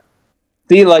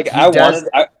 See, like He I does-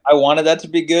 wanted that to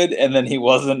be good, and then he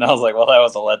wasn't. And I was like, well, that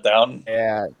was a letdown.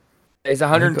 Yeah. He's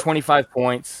 125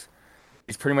 points.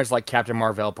 He's pretty much like Captain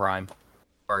Marvel Prime.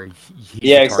 Or he's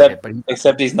Yeah, the target,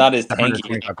 except he's not as but tanky.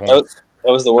 125 points.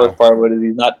 That was the worst part. What is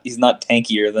he's not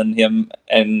tankier than him,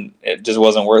 and it just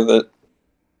wasn't worth it.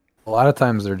 A lot of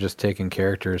times they're just taking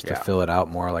characters to Yeah. fill it out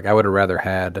more. Like I would have rather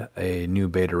had a new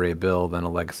Beta Ray Bill than a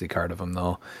legacy card of him,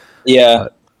 though. Yeah,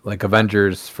 Like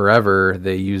Avengers Forever,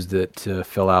 they used it to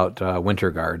fill out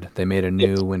Winter Guard. They made a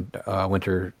new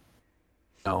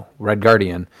Red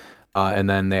Guardian, and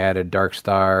then they added Dark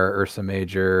Star, Ursa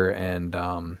Major, and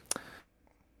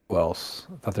who else?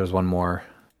 I thought there was one more.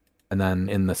 And then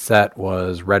in the set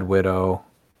was Red Widow,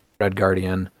 Red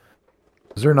Guardian.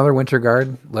 Was there another Winter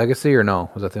Guard legacy or no?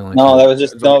 Was that the only? no, two? that was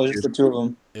just the two of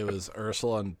them. It was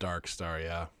Ursula and Darkstar,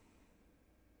 yeah.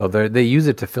 Well, they use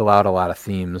it to fill out a lot of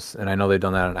themes, and I know they've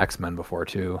done that on X-Men before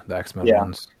too. The X-Men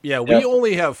ones. Yeah, we Yep.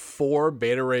 only have 4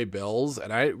 Beta Ray Bills,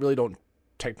 and I really don't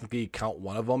technically count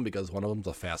one of them because one of them's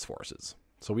a Fast Forces.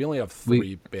 So we only have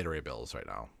 3 Beta Ray Bills right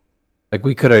now. Like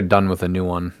we could have done with a new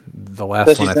one. The last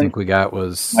Especially one I think we got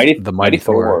was the Mighty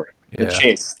Thor. Yeah. The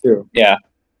Chase too. Yeah.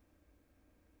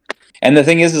 And the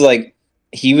thing is like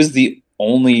he was the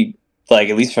only, like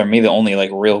at least for me, the only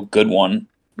like real good one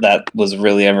that was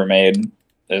really ever made.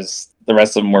 There's the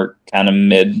rest of them were kind of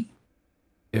mid.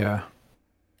 Yeah.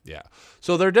 Yeah.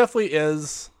 So there definitely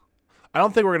is. I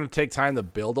don't think we're going to take time to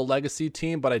build a legacy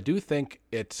team, but I do think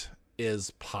it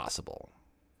is possible.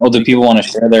 Well, do people want to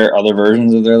share their other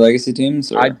versions of their legacy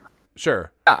teams? Or?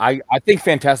 Sure. Yeah, I think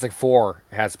Fantastic Four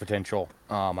has potential.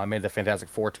 I made the Fantastic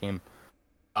Four team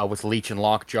with Leech and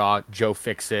Lockjaw, Joe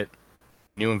Fixit,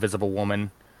 New Invisible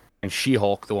Woman, and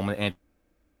She-Hulk, the woman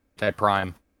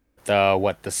anti-prime.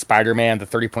 The Spider-Man, the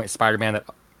 30-point Spider-Man that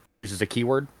uses a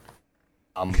keyword.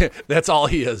 That's all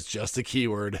he is, just a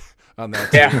keyword on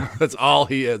that Yeah. team. That's all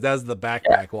he is. That's the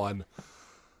backpack one.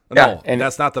 Yeah, No, and-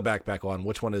 that's not the backpack one.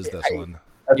 Which one is this one?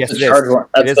 That's Yes, the it is. charge one. It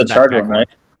That's is the the charge backpack one, right?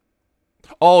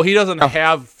 Oh, he doesn't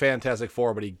have Fantastic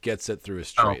Four, but he gets it through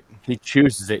his trait. He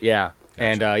chooses it, yeah.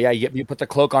 Gotcha. And you put the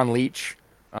cloak on Leech.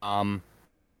 You're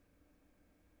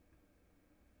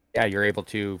able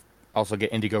to also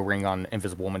get Indigo Ring on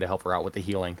Invisible Woman to help her out with the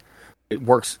healing. It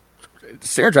works. It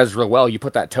synergizes real well. You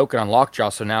put that token on Lockjaw,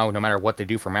 so now no matter what they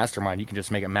do for Mastermind, you can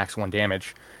just make it max 1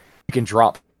 damage. You can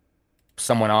drop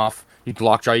someone off. You can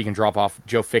Lockjaw, you can drop off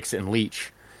Joe Fixit and Leech.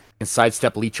 You can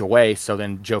sidestep Leech away, so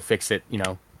then Joe Fixit,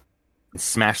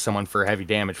 smash someone for heavy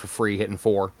damage for free, hitting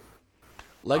 4.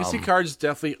 Legacy cards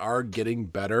definitely are getting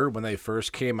better. When they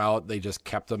first came out, they just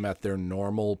kept them at their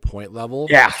normal point level.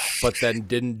 Yeah. But then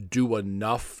didn't do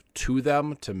enough to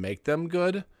them to make them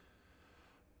good.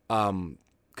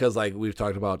 Because like we've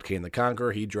talked about Kane the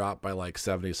Conqueror, he dropped by like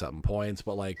 70-something points.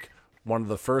 But like one of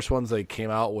the first ones they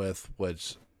came out with,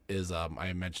 which is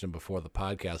I mentioned him before the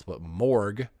podcast, but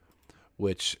Morg,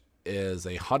 which is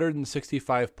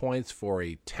 165 points for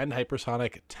a 10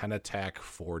 hypersonic, 10 attack,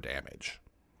 4 damage.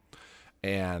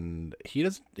 and he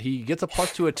gets a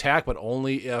 +2 attack, but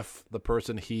only if the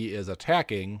person he is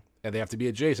attacking, and they have to be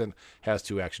adjacent, has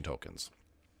 2 action tokens.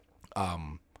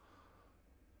 When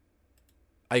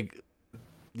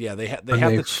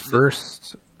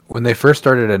they first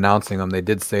started announcing them, they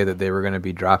did say that they were going to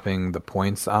be dropping the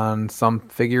points on some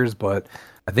figures, but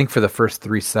I think for the first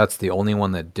 3 sets, the only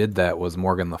one that did that was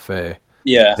Morgan Le Fay.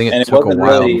 Yeah, I think it took a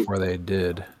while before they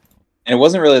did. And it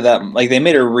wasn't really that, like, they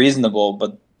made her reasonable,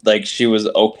 but, like, she was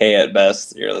okay at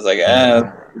best. You're just like,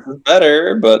 this is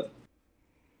better, but...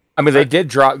 I mean, they did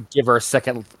give her a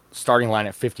second starting line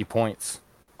at 50 points.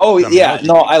 Oh, yeah,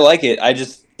 no, I like it.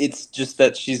 It's just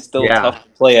that she's still tough to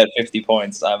play at 50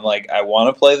 points. I'm like, I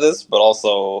want to play this, but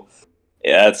also,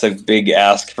 yeah, it's a big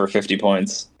ask for 50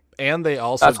 points. And they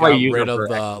also got rid of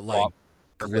the,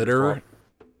 glitter...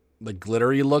 the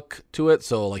glittery look to it,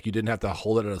 so like you didn't have to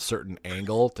hold it at a certain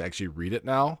angle to actually read it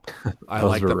now. I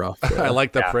like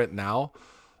the print now.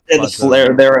 They're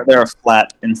a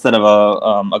flat instead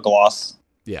of a gloss.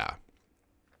 Yeah.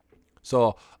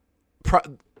 So,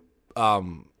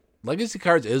 Legacy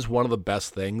Cards is one of the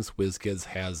best things WizKids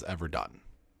has ever done,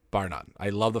 bar none. I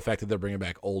love the fact that they're bringing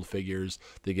back old figures.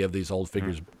 They give these old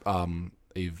figures a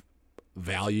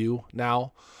value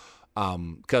now,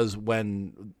 because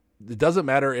when it doesn't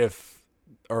matter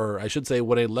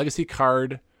when a Legacy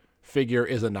Card figure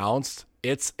is announced,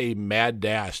 it's a mad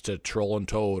dash to Troll and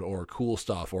Toad or Cool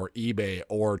Stuff or eBay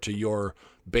or to your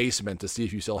basement to see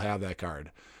if you still have that card.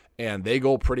 And they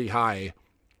go pretty high.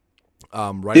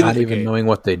 Not even knowing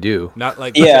what they do. Not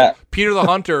like Peter the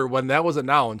Hunter, when that was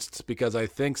announced, because I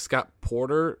think Scott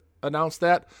Porter announced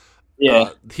that.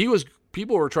 Yeah.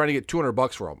 People were trying to get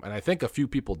 $200 for him, and I think a few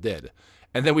people did.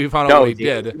 And then we found out what he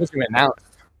did. It wasn't even announced.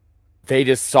 They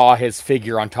just saw his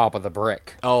figure on top of the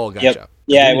brick. Oh, gotcha. Yep.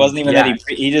 Yeah, it wasn't even that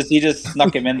he just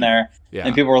snuck him in there,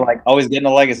 and people were like, "Oh, he's getting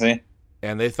a legacy."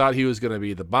 And they thought he was going to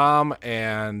be the bomb,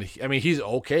 and I mean, he's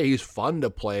okay, he's fun to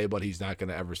play, but he's not going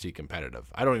to ever see competitive.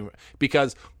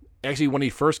 Because actually, when he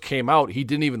first came out, he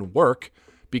didn't even work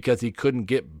because he couldn't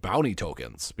get bounty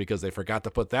tokens because they forgot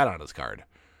to put that on his card.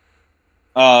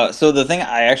 So the thing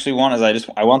I actually want is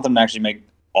I want them to actually make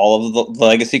all of the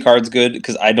legacy cards good,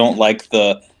 because I don't like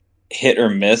the hit or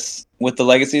miss with the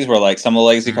legacies, where like some of the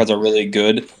legacy cards are really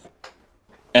good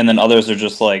and then others are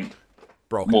just like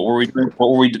broken. What were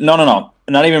we no,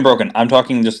 not even broken. I'm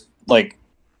talking just like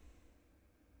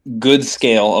good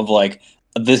scale of like,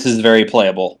 this is very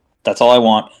playable. That's all I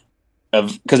want.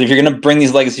 Because if you're going to bring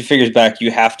these legacy figures back,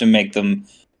 you have to make them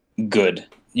good.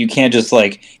 You can't just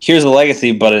like, here's a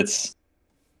legacy, but it's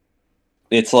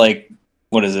like,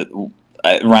 what is it?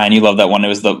 Ryan, you love that one. It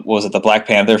was the Black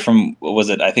Panther from,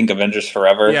 I think Avengers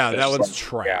Forever? Yeah, that one's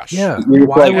trash. Yeah.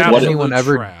 Why would anyone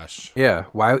ever? Trash. Yeah.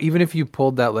 Why? Even if you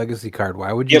pulled that legacy card,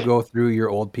 why would you go through your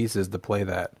old pieces to play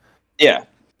that? Yeah,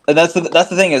 and that's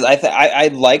the thing is, I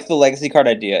like the legacy card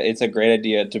idea. It's a great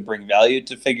idea to bring value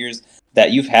to figures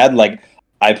that you've had. Like,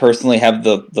 I personally have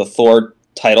the Thor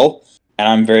title, and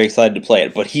I'm very excited to play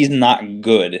it. But he's not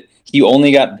good. He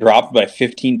only got dropped by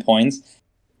 15 points,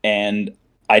 and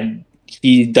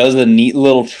he does a neat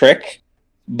little trick,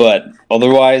 but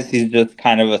otherwise he's just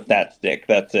kind of a stat stick.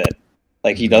 That's it.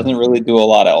 Like, he doesn't really do a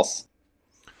lot else.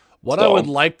 What I would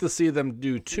like to see them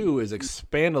do too is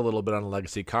expand a little bit on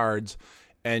legacy cards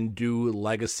and do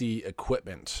legacy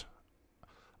equipment.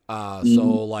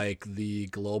 So like the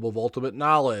Globe of Ultimate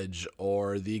Knowledge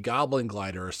or the Goblin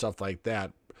Glider or stuff like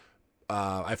that.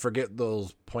 I forget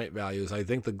those point values. I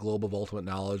think the Globe of Ultimate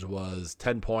Knowledge was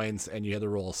 10 points and you had to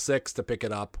roll 6 to pick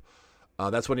it up.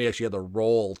 That's when you actually had to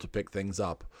roll to pick things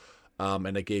up,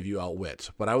 and it gave you outwit.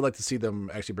 But I would like to see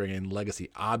them actually bring in legacy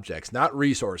objects, not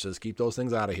resources. Keep those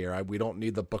things out of here. We don't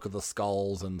need the Book of the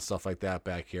Skulls and stuff like that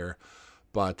back here.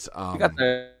 But you got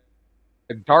the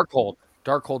Darkhold.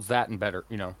 Darkhold's that and better,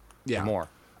 more.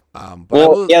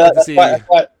 That's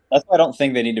why I don't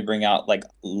think they need to bring out like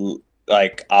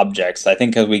objects. I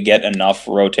think because we get enough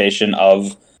rotation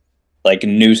of like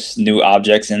new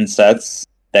objects in sets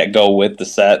that go with the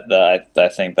set, that I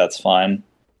think that's fine.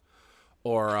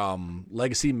 Or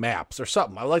legacy maps or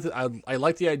something. I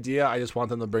like the idea. I just want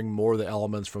them to bring more of the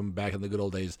elements from back in the good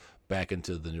old days back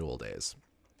into the new old days.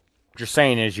 What you're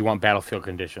saying is you want battlefield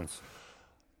conditions.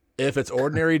 If it's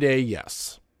ordinary day,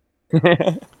 yes.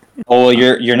 Well,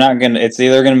 you're not gonna. It's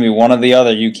either gonna be one or the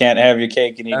other. You can't have your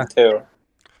cake and eat it too.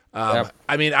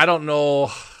 I mean, I don't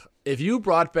know if you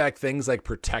brought back things like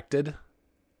Protected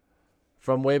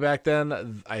from way back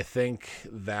then. I think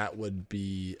that would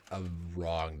be a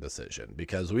wrong decision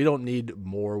because we don't need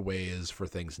more ways for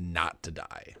things not to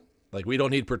die. Like, we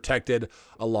don't need Protected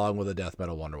along with a Death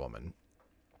Metal Wonder Woman.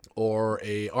 or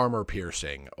a armor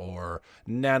piercing, or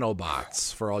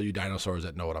nanobots, for all you dinosaurs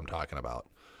that know what I'm talking about.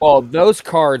 Well, those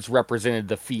cards represented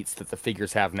the feats that the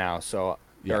figures have now, so or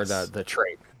Yes. the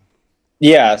trait.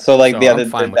 Yeah, so like So yeah, I'm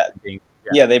fine with it being,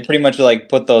 yeah, they pretty much like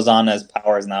put those on as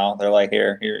powers now. They're like,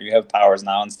 here, you have powers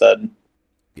now instead.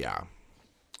 Yeah.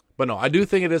 But no, I do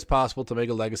think it is possible to make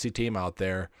a legacy team out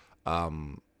there.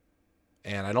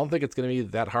 And I don't think it's going to be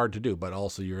that hard to do, but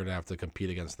also you're going to have to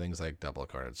compete against things like Double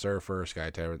Carnage Surfer,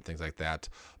 Sky Tyrant, things like that.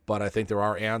 But I think there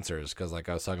are answers because, like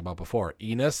I was talking about before,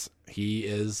 Enos, he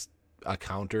is a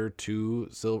counter to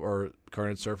Silver or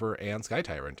Carnage Surfer and Sky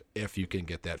Tyrant if you can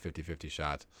get that 50-50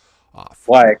 shot off.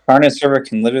 Why? Carnage Surfer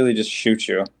can literally just shoot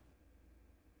you.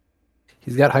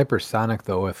 He's got hypersonic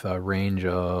though, with a range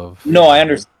of. No, I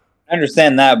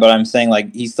understand that, but I'm saying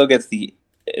like he still gets the.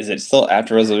 Is it still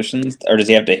after resolutions, or does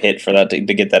he have to hit for that to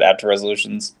get that after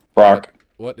resolutions? Brock,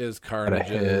 What is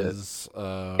Carnage's?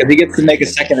 because he gets to make a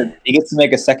second. He gets to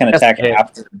make a second attack hit.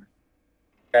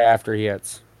 after he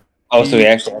hits. Oh, so he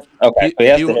actually okay. So he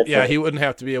has to hit yeah, first. he wouldn't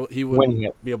have to be able. He When wouldn't he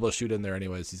hit. be able to shoot in there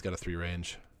anyways. He's got a 3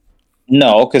 range.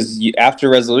 No, because after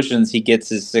resolutions, he gets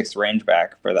his 6 range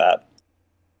back for that.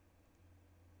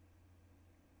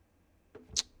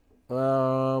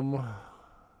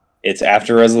 It's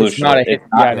after resolution. It's not a hit.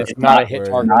 Yeah, it's not a hit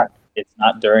target. It's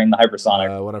not during the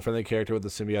hypersonic. When a friendly character with the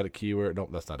symbiotic keyword, nope,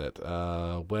 that's not it.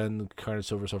 When Carnage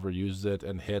Silver uses it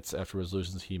and hits after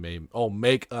resolutions, he may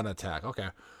make an attack. Okay,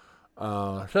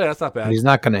 so yeah, that's not bad. He's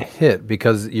not going to hit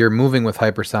because you're moving with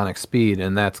hypersonic speed,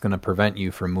 and that's going to prevent you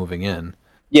from moving in.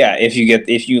 Yeah, if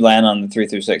you land on the 3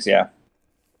 through 6, yeah.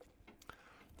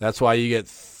 That's why you get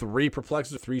 3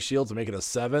 perplexes, 3 shields to make it a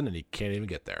 7, and you can't even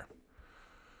get there.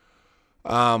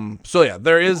 So yeah,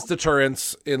 there is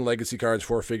deterrence in legacy cards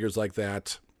for figures like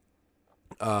that.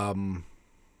 I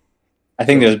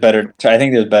think there's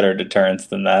better deterrence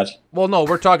than that. Well, no,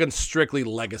 we're talking strictly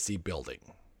legacy building.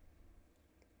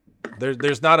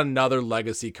 There's not another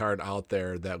legacy card out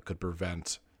there that could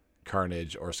prevent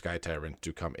Carnage or Sky Tyrant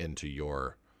to come into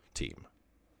your team.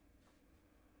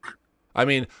 I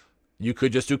mean, you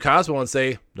could just do Cosmo and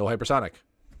say no hypersonic.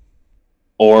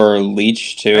 Or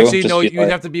Leech too. Actually, no, Just you'd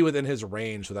have to be within his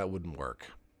range, so that wouldn't work.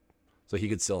 So he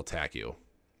could still attack you.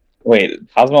 Wait,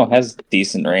 Cosmo has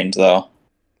decent range though.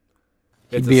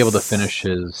 He'd be able to finish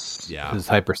his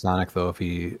hypersonic though if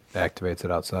he activates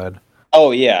it outside. Oh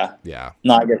yeah. Yeah.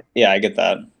 No, I get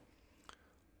that.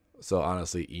 So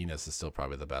honestly, Enos is still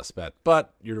probably the best bet,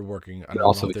 but you're working. I don't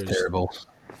Also, know if he's there's- terrible.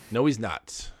 No, he's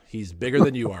not. He's bigger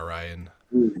than you are, Ryan.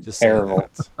 Just Terrible.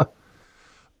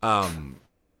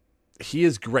 He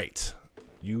is great.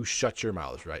 You shut your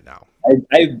mouth right now.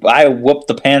 I whooped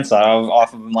the pants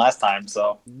off of him last time,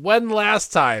 so. When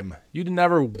last time? You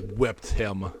never whipped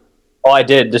him. Oh, I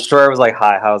did. Destroyer was like,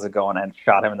 "Hi, how's it going?" and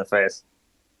shot him in the face.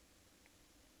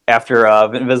 After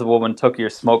Invisible Woman took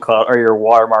your smoke cloud or your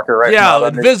water marker, right? Yeah,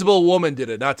 Invisible Woman did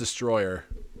it, not Destroyer.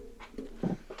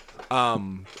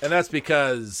 And that's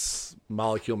because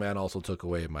Molecule Man also took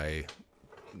away my.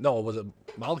 No, was it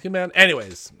Molecule Man?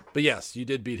 Anyways, but yes, you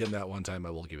did beat him that one time.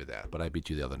 I will give you that, but I beat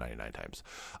you the other 99 times.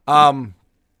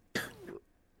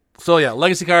 So yeah,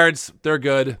 legacy cards, they're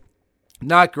good.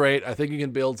 Not great. I think you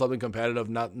can build something competitive,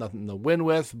 nothing to win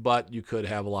with, but you could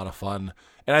have a lot of fun.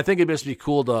 And I think it'd just be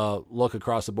cool to look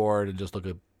across the board and just look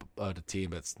at a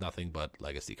team that's nothing but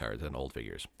legacy cards and old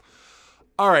figures.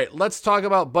 All right, let's talk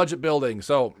about budget building.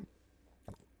 So,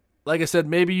 like I said,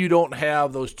 maybe you don't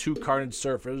have those two Carnage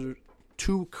Silver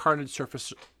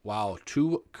Surfers,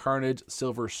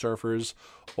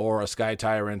 or a Sky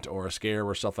Tyrant, or a Scare,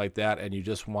 or stuff like that, and you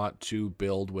just want to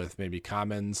build with maybe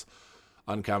commons,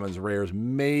 uncommons, rares,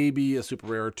 maybe a super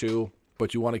rare or two,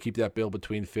 but you want to keep that build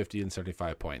between 50 and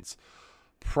 75 points.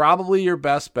 Probably your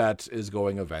best bet is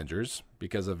going Avengers,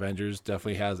 because Avengers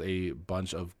definitely has a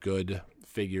bunch of good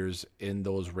figures in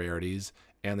those rarities,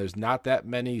 and there's not that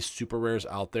many super rares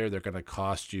out there. They're going to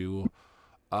cost you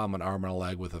an arm and a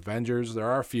leg with Avengers. There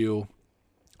are a few,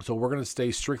 so we're going to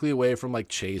stay strictly away from like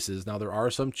chases. Now there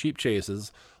are some cheap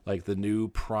chases, like the new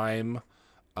Prime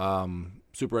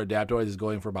Super Adaptoid is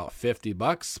going for about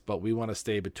 $50, but we want to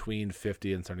stay between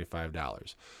 $50 and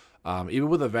 $75. Even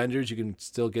with Avengers, you can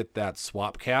still get that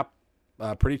swap cap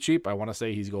pretty cheap. I want to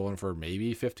say he's going for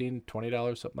maybe $15,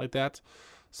 $20, something like that.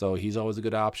 So he's always a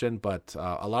good option, but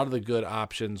a lot of the good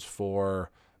options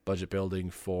for budget building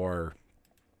for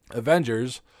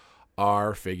Avengers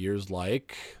are figures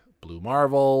like Blue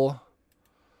Marvel.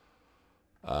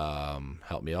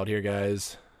 Help me out here,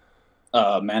 guys.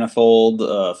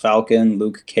 Manifold, Falcon,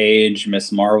 Luke Cage,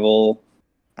 Miss Marvel.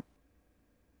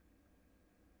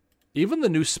 Even the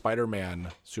new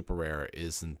Spider-Man super rare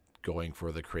isn't going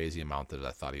for the crazy amount that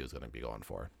I thought he was going to be going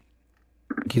for.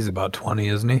 He's about 20,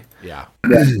 isn't he? Yeah.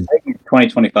 Yeah, I think he's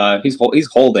 2025. He's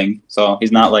holding, so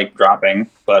he's not like dropping.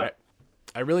 But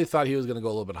I really thought he was going to go a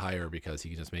little bit higher because he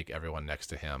can just make everyone next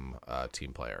to him a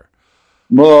team player.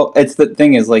 well, it's the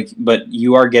thing is like, but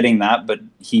you are getting that, but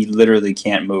he literally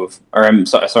can't move. Or I'm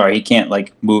sorry, he can't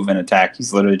like move and attack.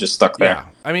 He's literally just stuck there. Yeah.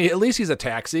 I mean, at least he's a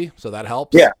taxi, so that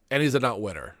helps. Yeah. And he's a nut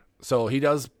winner. So he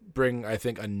does bring, I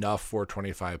think, enough for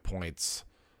 25 points.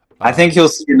 I think he'll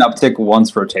see an uptick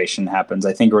once rotation happens.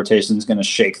 I think rotation is going to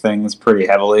shake things pretty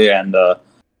heavily, and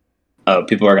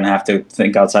people are going to have to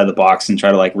think outside the box and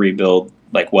try to like rebuild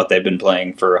like what they've been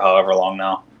playing for however long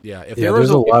now. Yeah. If Yeah, there was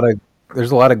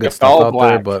there's a lot of good It's stuff all out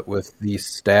there, black. but with these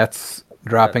stats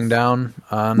dropping Yes. down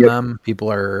on Yep. them,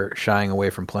 people are shying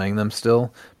away from playing them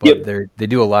still. But they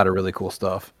do a lot of really cool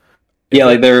stuff. Yeah,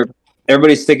 like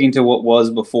everybody's sticking to what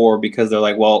was before because they're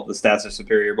like, well, the stats are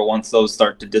superior. But once those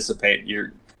start to dissipate,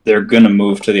 they're gonna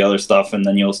move to the other stuff, and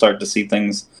then you'll start to see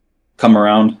things come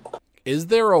around. Is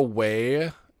there a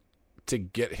way to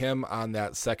get him on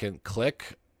that second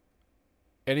click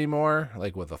anymore,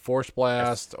 like with a force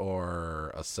blast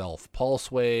or a self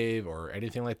pulse wave or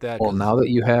anything like that? Well, 'Cause- now that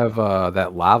you have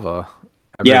that lava,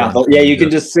 Yeah, everyone yeah, you can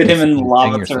just sit him in basically lava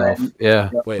hang yourself. terrain. Yeah.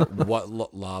 Wait,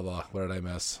 what lava? What did I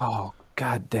miss? Oh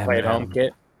god damn Play it! at home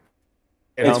kit.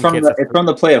 It's from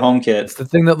the play at home kit. It's the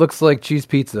thing that looks like cheese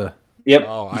pizza. Yep.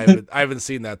 Oh, I haven't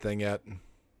seen that thing yet.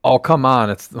 Oh come on!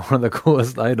 It's one of the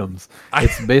coolest items.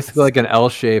 It's basically like an L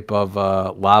shape of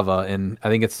lava, and I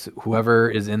think it's whoever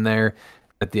is in there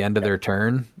at the end of their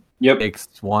turn Yep. takes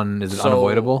one. Is it So,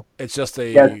 unavoidable? It's just a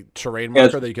Yeah. terrain Yeah.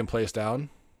 marker that you can place down.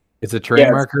 It's a terrain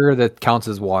Yes. marker that counts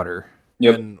as water.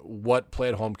 Yep. And what play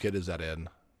at home kit is that in?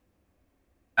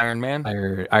 Iron Man.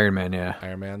 Iron Man, yeah.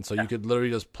 Iron Man. So you could literally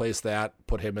just place that,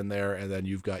 put him in there, and then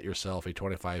you've got yourself a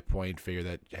 25-point figure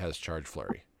that has charge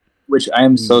flurry. Which I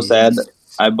am so sad.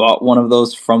 I bought one of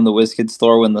those from the WizKid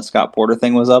store when the Scott Porter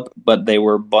thing was up, but they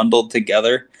were bundled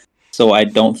together. So I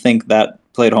don't think that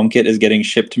play at home kit is getting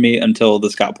shipped to me until the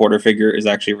Scott Porter figure is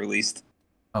actually released.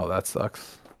 Oh, that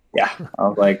sucks. Yeah. I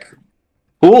was like,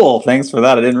 cool. Thanks for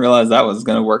that. I didn't realize that was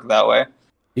going to work that way.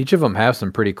 Each of them have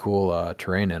some pretty cool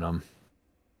terrain in them.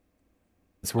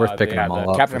 It's worth picking them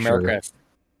all up. Captain for sure. America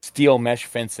steel mesh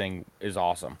fencing is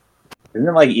awesome. Isn't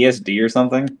it like ESD or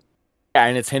something? Yeah,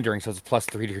 and it's hindering, so it's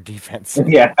 +3 to your defense.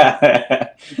 Yeah.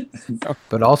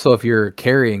 But also, if you're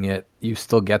carrying it, you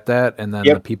still get that, and then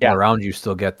Yep, the people yeah. around you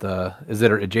still get the. Is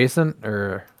it adjacent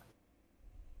or?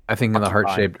 I think in the Occupy.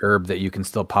 heart-shaped herb that you can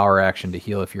still power action to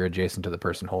heal if you're adjacent to the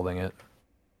person holding it.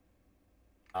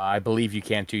 I believe you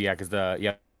can too. Yeah, because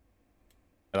the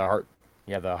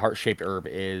heart-shaped herb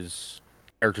is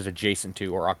characters adjacent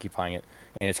to or occupying it,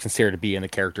 and it's considered to be in the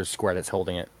character's square that's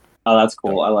holding it. Oh, that's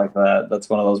cool. I like that. That's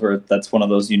one of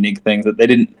those unique things that they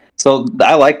didn't. So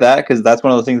I like that because that's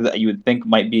one of the things that you would think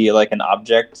might be like an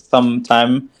object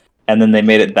sometime, and then they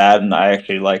made it that, and I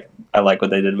like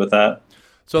what they did with that.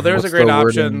 So there's What's a great the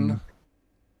option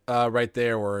wording? right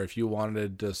there where if you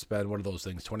wanted to spend one of those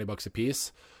things, $20 a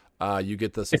piece, you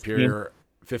get the superior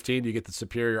 15. You get the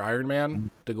superior Iron Man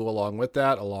to go along with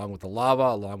that, along with the lava,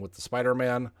 along with the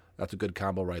Spider-Man. That's a good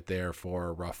combo right there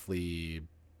for roughly,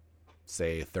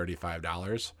 say,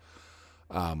 $35.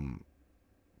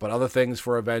 But other things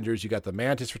for Avengers, you got the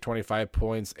Mantis for 25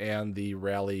 points and the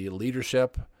Rally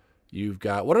Leadership. You've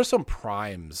got, what are some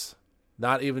primes?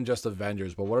 Not even just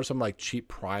Avengers, but what are some like cheap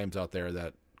primes out there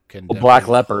that can Black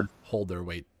definitely Leopard hold their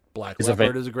weight? Black Is a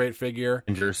Leopard is a great figure.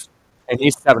 Avengers, and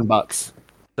he's $7.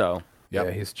 So Yep.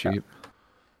 Yeah, he's cheap.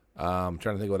 Trying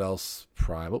to think what else.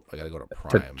 Prime. Oh, I gotta go to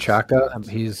Prime. T'Chaka,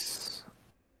 he's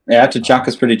Yeah,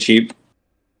 T'Chaka's pretty cheap.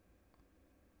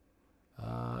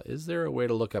 Is there a way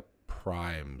to look up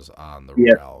primes on the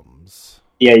Yeah. realms?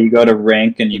 Yeah, you go to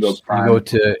rank and you go you prime. go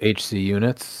to HC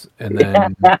units, and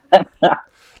then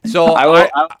So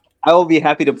I will be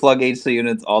happy to plug HC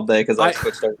units all day because I I-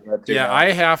 switched over to that too. yeah, now.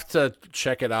 I have to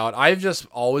check it out. I've just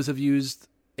always have used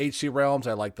HC Realms.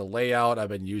 I like the layout. I've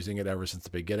been using it ever since the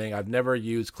beginning. I've never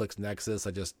used Clicks Nexus.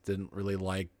 I just didn't really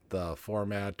like the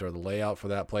format or the layout for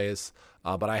that place.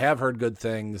 But I have heard good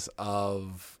things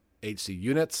of HC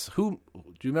units. Do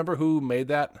you remember who made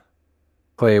that?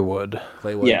 Claywood.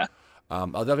 Claywood. Yeah. I'll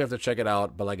definitely have to check it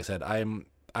out. But like I said,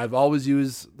 I've always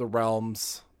used the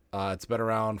Realms. It's been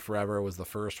around forever. It was the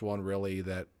first one really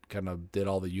that kind of did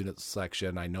all the unit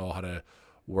section. I know how to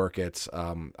work it.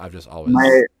 I've just always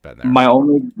been there. My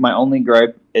only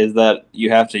gripe is that you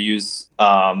have to use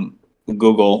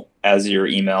Google as your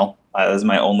email. That's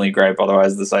my only gripe.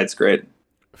 Otherwise, the site's great.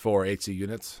 For HC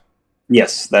units.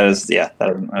 Yes, that is. Yeah, that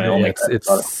is. I only It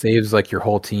saves like your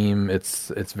whole team. It's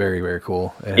very, very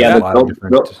cool. It has yeah, a lot of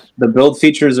different. the build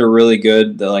features are really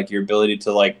good. Like your ability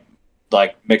to like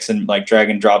mix and like drag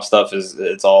and drop stuff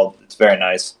it's very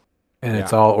nice. And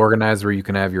it's all organized where you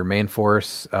can have your main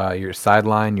force, your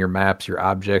sideline, your maps, your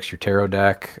objects, your tarot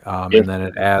deck, and then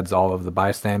it adds all of the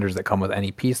bystanders that come with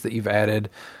any piece that you've added.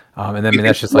 And then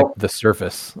that's just like the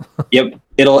surface. Yep,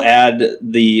 it'll add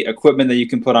the equipment that you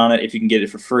can put on it if you can get it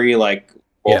for free. Like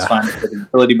Bolt's fine with the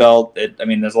utility belt.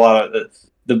 There's a lot of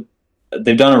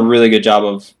they've done a really good job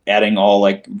of adding all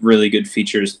like really good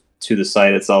features to the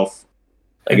site itself.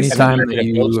 Like anytime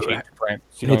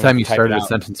you start a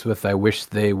sentence with "I wish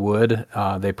they would,"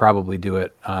 they probably do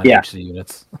it on each of the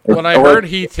units. When I heard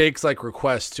he takes like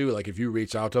requests too, like if you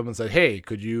reach out to him and said, "Hey,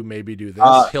 could you maybe do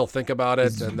this?" He'll think about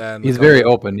it, and then he's very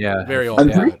open. Yeah, very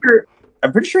open.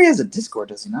 I'm pretty sure he has a Discord,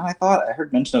 does he not? I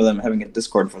heard mention of them having a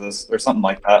Discord for this or something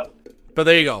like that. But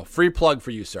there you go, free plug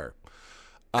for you, sir.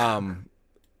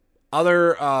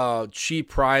 Other cheap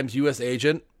primes, U.S.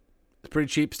 Agent. It's pretty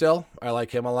cheap still. I like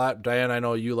him a lot. Diane, I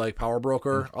know you like Power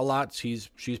Broker a lot.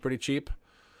 She's pretty cheap.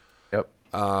 Yep.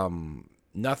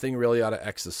 Nothing really out of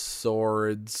X of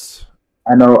Swords.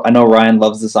 I know Ryan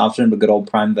loves this option, but good old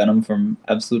Prime Venom from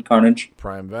Absolute Carnage.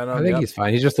 Prime Venom. I think he's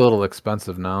fine. He's just a little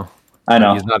expensive now. I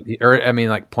know. He's not,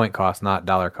 like point cost, not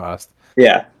dollar cost.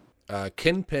 Yeah.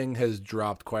 Kinping has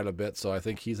dropped quite a bit, so I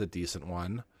think he's a decent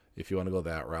one if you want to go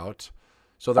that route.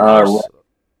 So there are.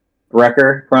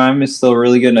 Wrecker Prime is still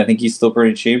really good, and I think he's still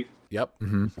pretty cheap. Yep.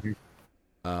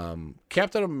 Mm-hmm.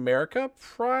 Captain America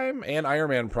Prime and Iron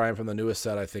Man Prime from the newest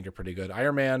set I think are pretty good.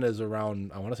 Iron Man is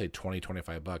around, I want to say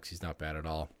 $20-$25. He's not bad at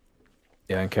all.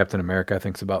 Yeah, and Captain America I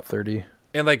think is about 30.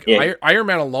 And Iron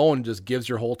Man alone just gives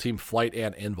your whole team flight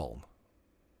and invuln.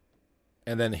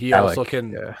 And then he also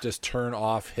can just turn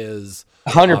off his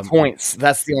 100 points.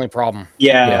 That's the only problem.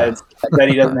 Yeah. It's that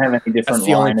he doesn't have any different. That's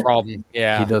the only problem.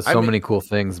 Yeah, he does many cool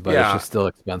things, but it's just still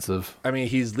expensive. I mean,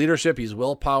 he's leadership, he's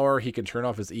willpower. He can turn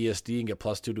off his ESD and get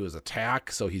 +2 to his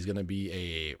attack, so he's going to be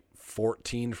a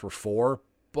 14 for 4,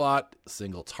 but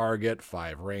single target,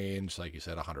 5 range, like you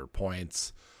said, 100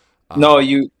 points. No,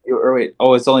 wait.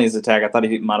 Oh, it's only his attack. I thought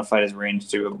he modified his range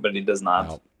too, but he does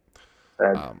not.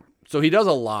 No. So he does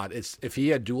a lot. If he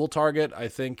had dual target, I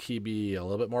think he'd be a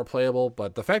little bit more playable.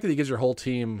 But the fact that he gives your whole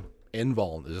team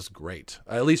invuln is just great,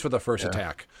 at least for the first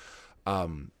attack.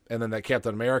 And then that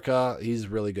Captain America, he's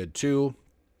really good too.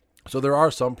 So there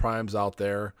are some primes out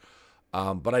there.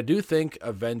 But I do think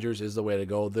Avengers is the way to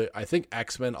go. I think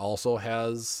X-Men also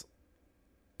has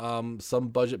some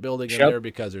budget building in there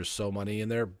because there's so many in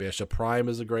there. Bishop Prime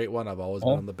is a great one. I've always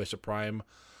been on the Bishop Prime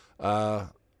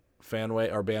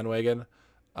bandwagon.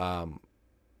 I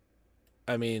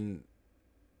mean,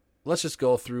 let's just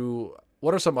go through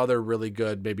what are some other really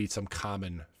good, maybe some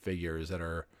common figures that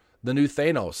are the new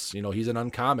Thanos. He's an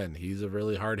uncommon. He's a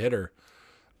really hard hitter.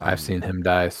 I've seen him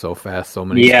die so fast, so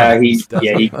many times. He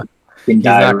can He's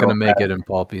die not going to make it in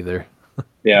pulp either.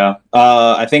 Yeah.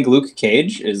 I think Luke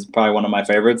Cage is probably one of my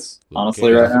favorites,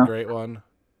 honestly, right now. A great one.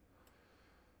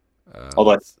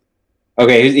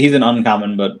 He's an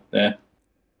uncommon, but yeah.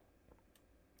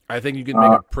 I think you can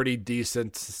make a pretty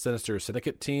decent Sinister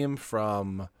Syndicate team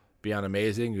from Beyond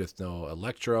Amazing with no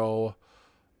Electro,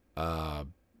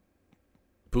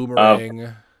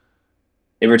 Boomerang.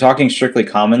 If we're talking strictly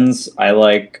commons, I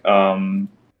like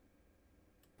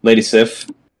Lady Sif.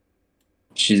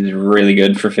 She's really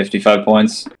good for 55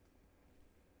 points.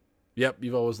 Yep,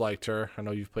 you've always liked her. I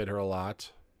know you've played her a lot.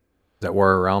 Is that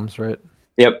War of Realms, right?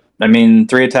 Yep. I mean,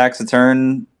 3 attacks a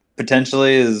turn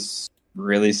potentially is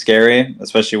really scary,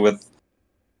 especially with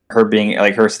her being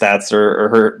like her stats or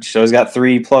her. She always got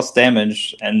 3+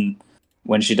 damage, and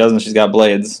when she doesn't, she's got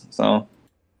blades. So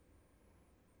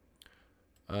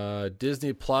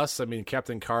Disney Plus. I mean,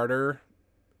 Captain Carter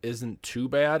isn't too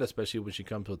bad, especially when she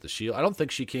comes with the shield. I don't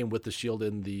think she came with the shield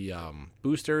in the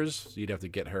boosters. So you'd have to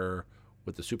get her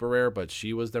with the super rare, but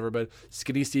she was never bad.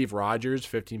 Skinny Steve Rogers,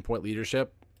 15-point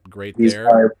leadership. Great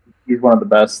there. He's one of the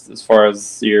best as far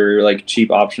as your like cheap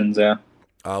options, yeah.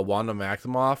 Wanda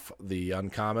Maximoff, the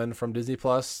uncommon from Disney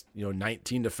Plus,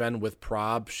 19 defend with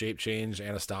prob, shape change,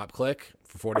 and a stop click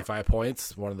for 45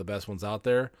 points. One of the best ones out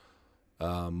there.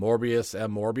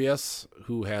 Morbius,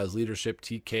 who has leadership,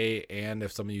 TK, and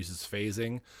if someone uses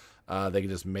phasing, they can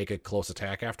just make a close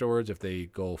attack afterwards if they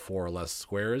go 4 or less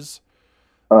squares.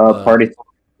 Party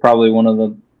probably one of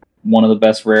the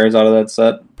best rares out of that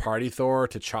set. Party Thor,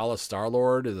 T'Challa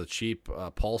Star-Lord is a cheap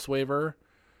pulse waiver.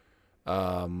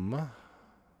 Did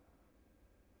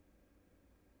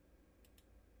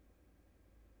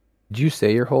you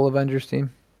say your whole Avengers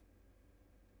team?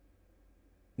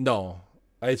 No,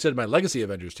 I said my Legacy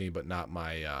Avengers team, but not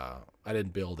my. I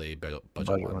didn't build a budget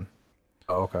one.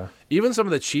 Oh, okay. Even some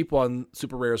of the cheap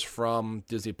super rares from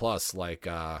Disney Plus, like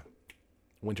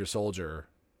Winter Soldier,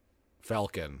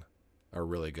 Falcon, are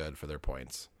really good for their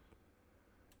points.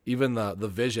 Even the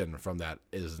Vision from that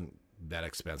isn't that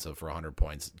expensive for 100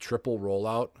 points. Triple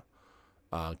rollout,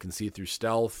 can see through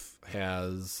stealth,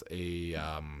 has a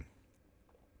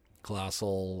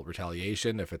colossal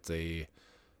retaliation. If it's a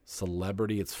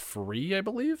celebrity, it's free, I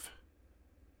believe.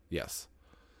 Yes.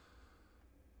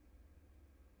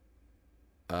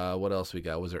 What else we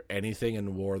got? Was there anything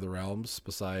in War of the Realms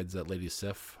besides that Lady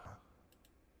Sif?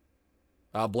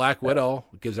 Black Widow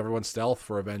gives everyone stealth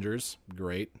for Avengers.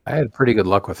 Great. I had pretty good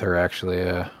luck with her,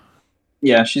 actually.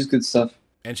 Yeah, she's good stuff.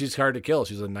 And she's hard to kill.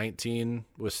 She's a 19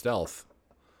 with stealth.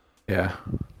 Yeah.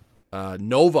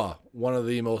 Nova, one of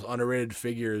the most underrated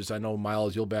figures. I know,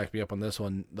 Miles, you'll back me up on this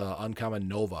one. The uncommon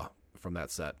Nova from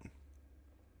that set.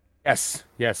 Yes.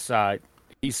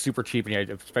 He's super cheap,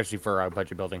 especially for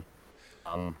budget building.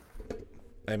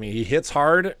 I mean, he hits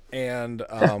hard, and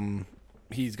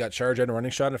he's got charge and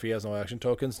running shot. If he has no action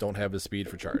tokens, don't have his speed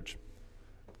for charge.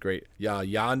 Great. Yeah,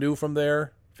 Yondu from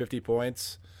there, 50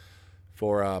 points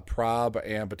for prob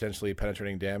and potentially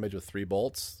penetrating damage with 3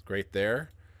 bolts. Great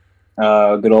there.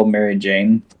 Good old Mary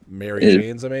Jane. Mary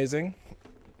Jane's amazing.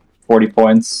 40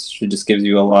 points. She just gives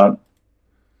you a lot.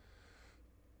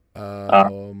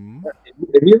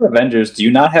 If you have Avengers, do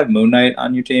you not have Moon Knight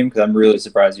on your team? Because I'm really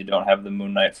surprised you don't have the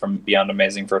Moon Knight from Beyond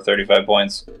Amazing for 35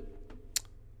 points.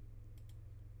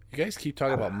 You guys keep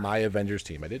talking about my Avengers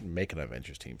team. I didn't make an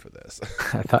Avengers team for this.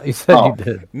 I thought you said you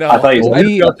did. No, I thought you said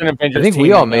I think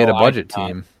we all made a budget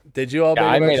team. Did you all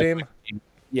make a team?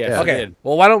 Yes, Okay. I did.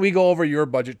 Well, why don't we go over your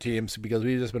budget teams, because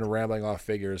we've just been rambling off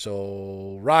figures.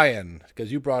 So, Ryan,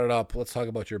 because you brought it up, let's talk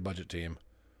about your budget team.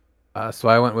 So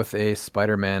I went with a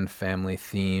Spider-Man family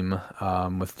theme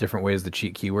with different ways to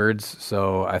cheat keywords.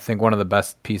 So I think one of the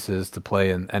best pieces to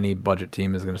play in any budget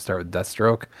team is going to start with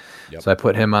Deathstroke. Yep. So I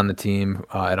put him on the team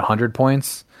at 100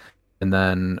 points. And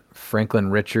then Franklin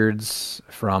Richards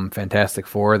from Fantastic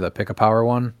Four, the Pick-a-Power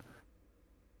one.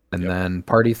 And then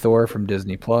Party Thor from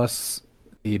Disney Plus,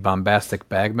 the Bombastic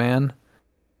Bagman,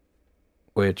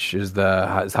 which is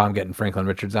how I'm getting Franklin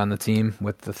Richards on the team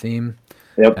with the theme.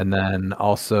 Yep. And then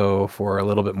also for a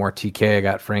little bit more TK, I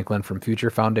got Franklin from Future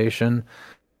Foundation.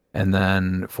 And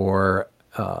then for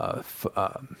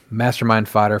Mastermind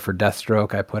fodder for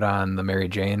Deathstroke, I put on the Mary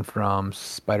Jane from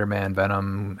Spider-Man,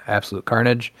 Venom, Absolute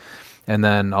Carnage. And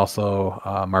then also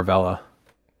Marvella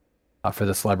for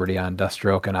the celebrity on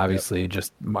Deathstroke. And obviously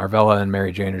just Marvella and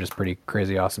Mary Jane are just pretty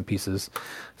crazy awesome pieces.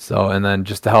 So, and then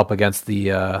just to help against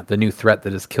the new threat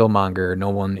that is Killmonger, no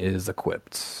one is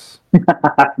equipped.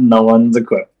 No one's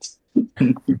equipped.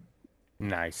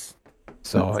 Nice.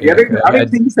 So I don't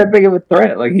think he's that big of a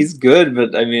threat. Like, he's good,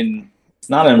 but I mean, it's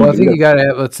not. Well, I think you gotta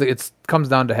have. It comes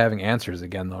down to having answers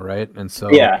again, though, right? And so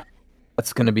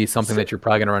that's going to be something that you're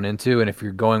probably going to run into. And if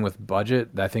you're going with budget,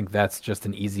 I think that's just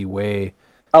an easy way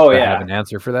to have an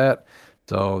answer for that.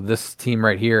 So this team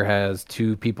right here has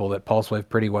 2 people that pulse wave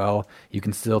pretty well. You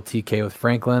can still TK with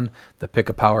Franklin. The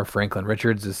Pick-a-Power Franklin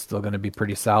Richards is still going to be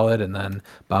pretty solid. And then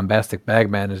Bombastic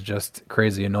Bagman is just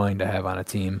crazy annoying to have on a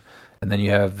team. And then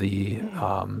you have the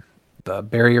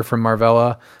barrier from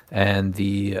Marvella and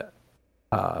the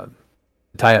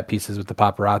tie-up pieces with the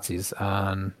paparazzis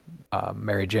on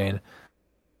Mary Jane.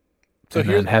 So and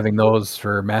then having those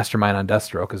for Mastermind on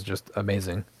Deathstroke is just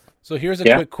amazing. So here's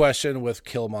a quick question with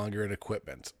Killmonger and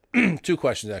equipment. 2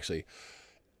 questions, actually.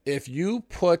 If you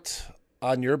put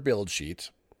on your build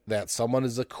sheet that someone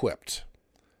is equipped,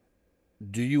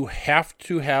 do you have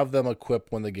to have them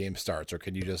equipped when the game starts, or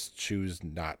can you just choose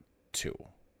not to?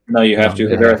 No, you have to.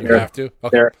 You have to?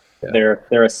 Okay.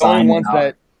 They're assigned.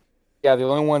 The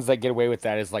only ones that get away with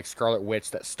that is like Scarlet Witch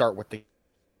that start with the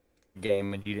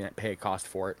game and you didn't pay a cost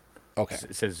for it. Okay.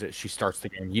 It says that she starts the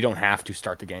game. You don't have to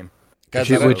start the game.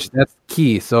 Which that's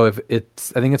key. So if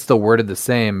I think it's still worded the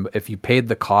same. If you paid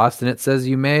the cost and it says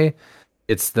you may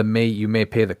pay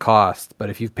the cost, but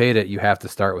if you've paid it, you have to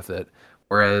start with it.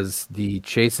 Whereas the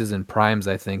chases and primes,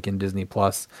 I think in Disney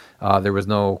Plus, there was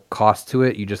no cost to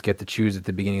it. You just get to choose at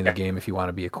the beginning of the game if you want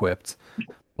to be equipped.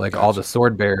 Like all the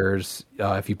sword bearers,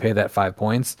 if you pay that 5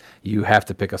 points, you have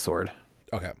to pick a sword.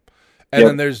 Okay. And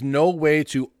then there's no way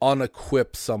to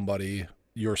unequip somebody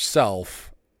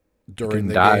yourself during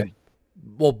the game.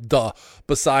 Well,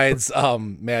 besides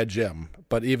Mad Jim,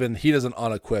 but even he doesn't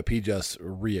unequip; he just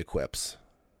re-equips.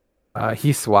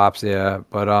 He swaps,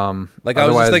 but like I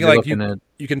was just thinking, like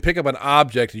you can pick up an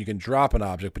object and you can drop an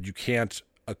object, but you can't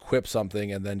equip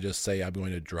something and then just say I'm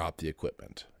going to drop the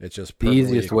equipment. It's just The perfectly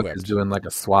easiest way equipped. is doing like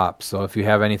a swap. So if you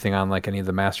have anything on like any of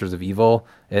the Masters of Evil,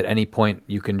 at any point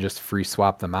you can just free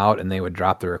swap them out and they would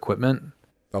drop their equipment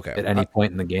Okay. at any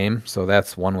point in the game. So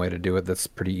that's one way to do it. That's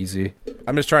pretty easy.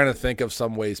 I'm just trying to think of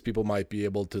some ways people might be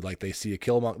able to, like, they see a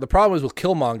Killmonger. The problem is with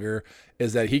Killmonger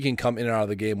is that he can come in and out of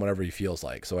the game whenever he feels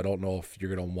like. So I don't know if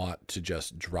you're going to want to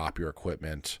just drop your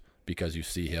equipment because you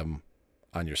see him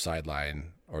on your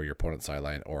sideline or your opponent's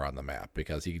sideline or on the map,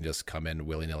 because he can just come in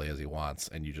willy-nilly as he wants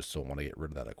and you just don't want to get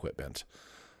rid of that equipment.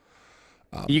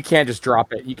 You can't just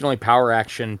drop it. You can only power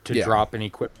action to Yeah. drop an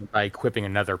equipment by equipping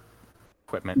another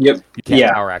equipment. Yep. You can't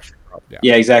Yeah. power action.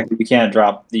 Yeah, exactly. You can't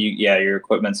drop your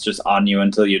equipment's just on you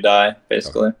until you die,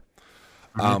 basically.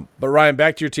 But Ryan,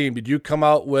 back to your team. Did you come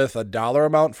out with a dollar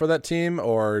amount for that team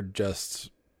or just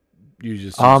you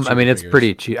just? I used mean, cheap it's figures?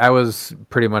 pretty cheap. I was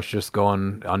pretty much just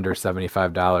going under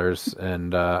 $75,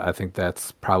 and I think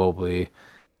that's probably,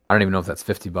 I don't even know if that's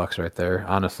 $50 right there,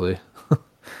 honestly.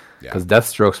 Because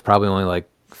Deathstroke's probably only like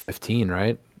 15,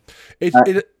 right?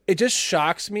 It just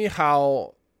shocks me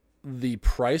how the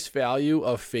price value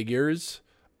of figures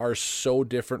are so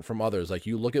different from others. Like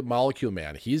you look at Molecule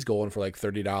Man, he's going for like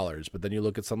 $30, but then you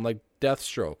look at something like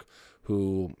Deathstroke,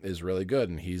 who is really good,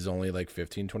 and he's only like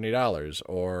 $15, $20,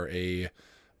 or a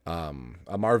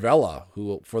Marvella,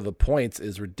 who for the points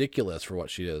is ridiculous for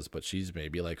what she is, but she's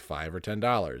maybe like $5 or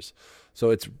 $10. So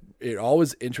it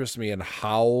always interests me in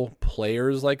how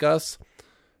players like us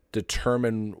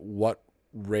determine what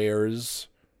rares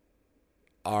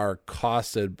are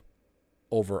costed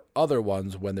over other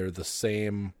ones when they're the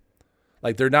same,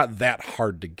 like they're not that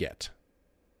hard to get.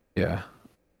 Yeah.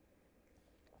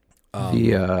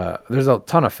 There's a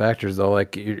ton of factors though.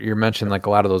 Like you're mentioning, like a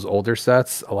lot of those older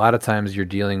sets. A lot of times you're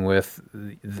dealing with.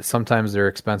 Sometimes they're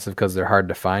expensive because they're hard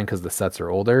to find because the sets are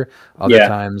older. Other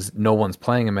times no one's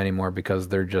playing them anymore because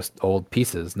they're just old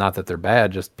pieces. Not that they're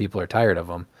bad, just people are tired of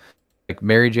them. Like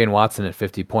Mary Jane Watson at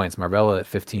 50 points, Marvella at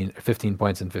 15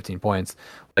 points and 15 points.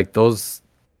 Like those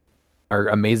are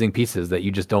amazing pieces that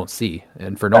you just don't see,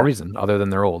 and for no reason other than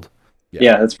they're old.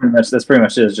 Yeah, that's pretty much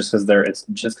it. It's just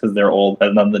because they're old. It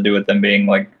has nothing to do with them being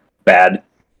like bad.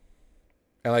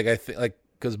 And like I think, like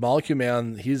because Molecule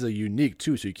Man, he's a unique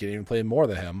too, so you can't even play more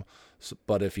than him. So,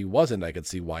 but if he wasn't, I could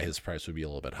see why his price would be a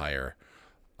little bit higher.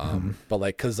 But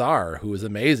like Khazar, who is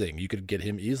amazing, you could get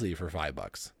him easily for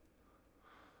 $5.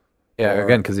 Yeah,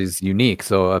 again, because he's unique,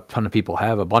 so a ton of people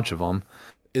have a bunch of them.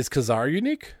 Is Khazar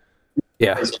unique?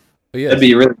 Yeah, He is. That'd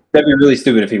be really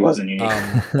stupid if he wasn't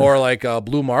unique. Or like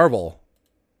Blue Marvel.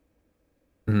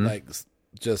 Mhm. Like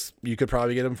just you could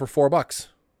probably get him for $4.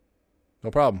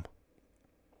 No problem.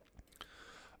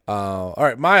 All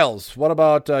right, Miles, what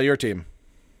about your team?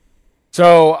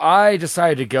 So I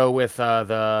decided to go with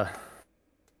the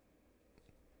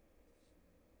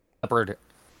Leopard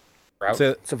route.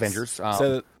 It's Avengers.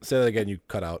 Say that again. You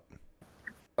cut out.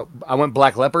 I went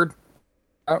Black Leopard.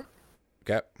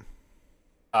 Okay.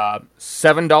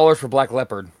 $7 for Black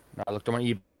Leopard. I looked on my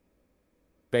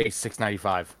eBay,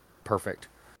 $6.95. Perfect.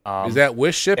 Is that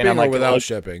with shipping I'm or like, without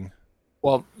shipping?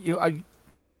 Well, I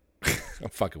I'm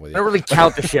fucking with don't you. really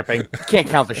count the shipping. You can't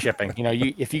count the shipping. You know,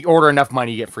 if you order enough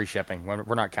money, you get free shipping.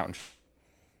 We're not counting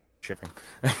shipping.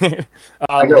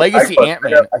 Legacy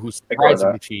Ant-Man, who's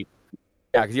surprisingly cheap.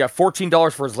 Yeah, because you got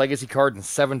 $14 for his Legacy card and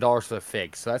 $7 for the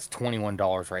fig. So that's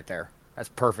 $21 right there. That's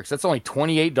perfect. So that's only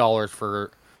 $28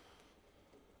 for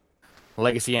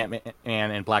Legacy Ant-Man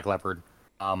and Black Leopard.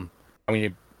 I'm going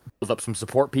to build up some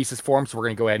support pieces for him. So we're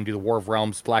going to go ahead and do the War of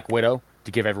Realms Black Widow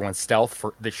to give everyone stealth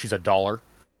for that. She's $1.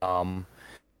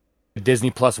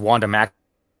 Disney Plus Wanda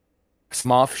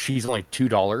Maximoff, she's only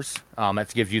 $2.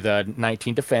 That gives you the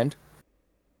 19 defend.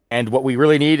 And what we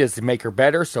really need is to make her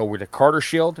better. So with the Carter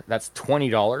Shield, that's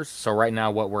 $20. So right now,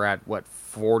 we're at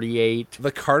 48.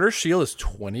 The Carter Shield is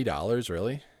 $20,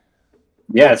 really?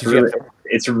 Yeah, it's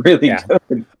really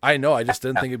good. I know. I just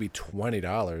didn't think it'd be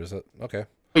 $20. Okay.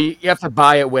 You have to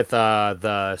buy it with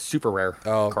the super rare.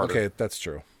 Oh, Carter. okay. That's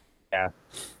true. Yeah.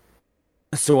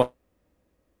 So,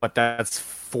 but that's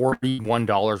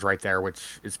 $41 right there,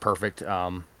 which is perfect.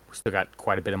 We still got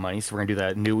quite a bit of money, so we're gonna do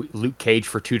the new Luke Cage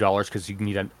for $2 because you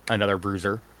need another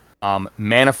bruiser.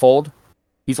 Manifold,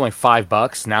 he's only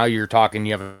 $5. Now you're talking.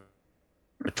 You have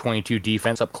a 22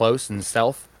 defense up close and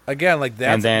stealth. Again, like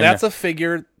that's a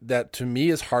figure that to me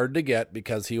is hard to get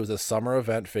because he was a summer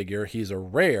event figure. He's a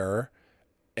rare,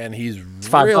 and he's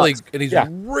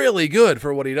really good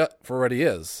for what he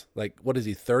is. Like, what is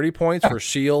he? 30 points for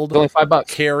shield, only $5.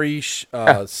 Carry,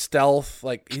 stealth.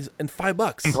 Like he's in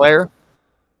 $5. Player,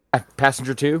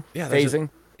 passenger 2, Yeah, phasing.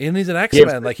 And he's an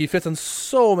X-Men. Like, he fits in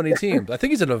so many teams. I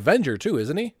think he's an Avenger, too,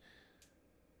 isn't he?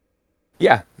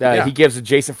 Yeah, he gives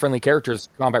adjacent friendly characters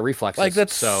combat reflexes. Like,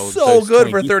 that's so good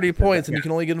for 30 points, and you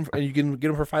can only get him, and you can get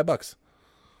him for $5.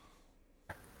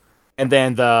 And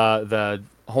then the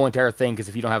whole entire thing, because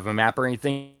if you don't have a map or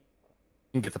anything,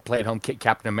 you can get the play at home kit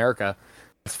Captain America.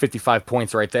 It's 55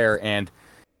 points right there, and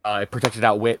it protected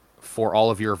outwit for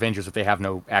all of your Avengers if they have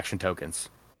no action tokens.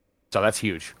 So that's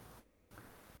huge.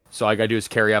 So all I gotta do is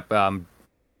carry up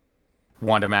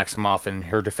Wanda Maximoff, and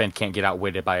her defense can't get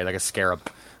outwitted by like a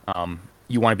scarab.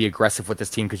 You want to be aggressive with this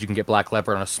team because you can get Black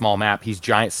Leopard on a small map. He's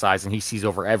giant size and he sees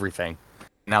over everything.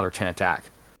 Now they're 10 attack.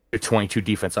 They're 22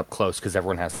 defense up close because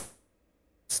everyone has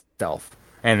stealth.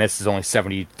 And this is only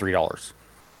 $73.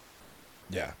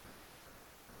 Yeah.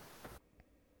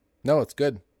 No, it's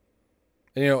good.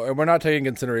 And, and we're not taking into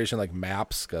consideration like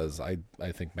maps, because I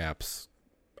think maps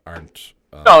aren't.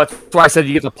 No, that's why I said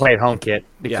you get the play at home kit.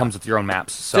 It comes with your own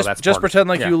maps. So just pretend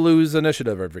like you lose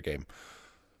initiative every game.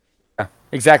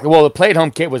 Exactly. Well, the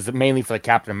play-at-home kit was mainly for the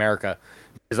Captain America,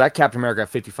 because that Captain America at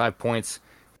 55 points,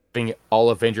 being all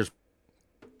Avengers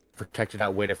protected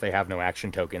outwit if they have no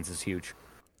action tokens is huge.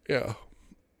 Yeah.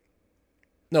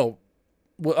 No.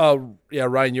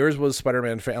 Ryan, yours was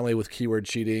Spider-Man Family with keyword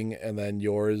cheating, and then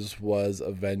yours was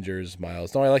Avengers,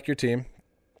 Miles. No, I like your team.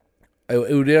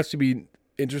 It would have to be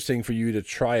interesting for you to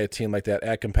try a team like that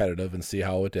at competitive and see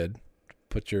how it did.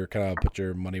 Put your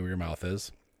money where your mouth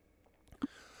is.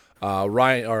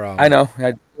 Ryan, or I know.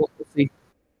 We'll see.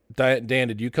 Dan,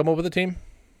 did you come up with a team?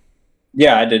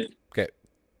 Yeah, I did. Okay,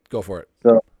 go for it.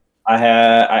 So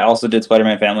I also did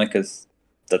Spider-Man Family because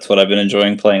that's what I've been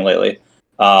enjoying playing lately.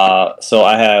 So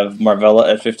I have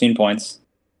Marvella at 15 points.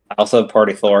 I also have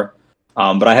Party Thor,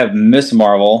 but I have Miss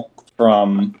Marvel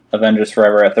from Avengers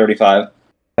Forever at 35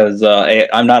 because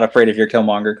I'm not afraid of your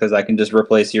Killmonger because I can just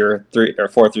replace your 3 or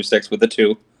 4 through 6 with a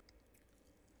 2.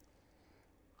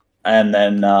 And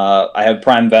then I have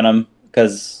Prime Venom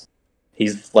because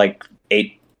he's like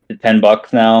 $8 to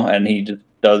 $10 now, and he just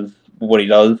does what he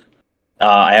does.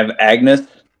 I have Agnes.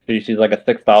 She's like a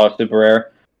 $6 super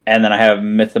rare, and then I have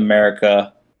Miss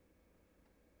America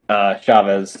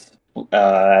Chavez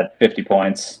at 50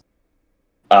 points.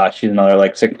 She's another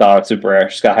like $6 super rare.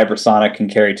 She's got hypersonic, can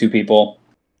carry 2 people,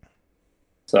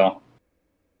 so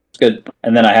it's good.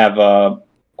 And then I have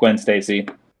Gwen Stacy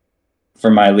for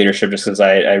my leadership, just because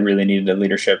I really needed a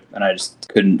leadership, and I just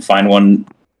couldn't find one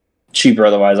cheaper.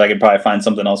 Otherwise, I could probably find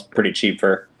something else pretty cheap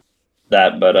for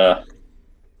that. But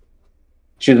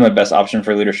she was my best option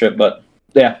for leadership. But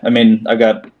yeah, I mean, I've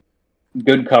got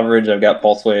good coverage. I've got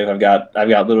pulse wave. I've got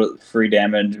little free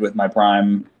damage with my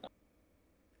prime.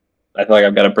 I feel like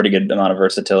I've got a pretty good amount of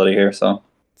versatility here. So.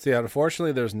 See,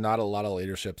 unfortunately, there's not a lot of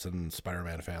leaderships in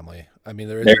Spider-Man Family. I mean,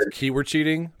 there is keyword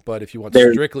cheating, but if you want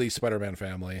strictly Spider-Man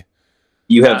Family.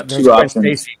 You have 2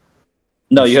 options.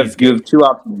 No, you have 2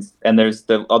 options, and there's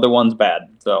the other one's bad.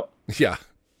 So yeah.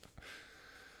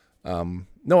 No,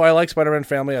 I like Spider-Man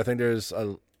Family. I think there's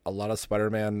a lot of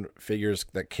Spider-Man figures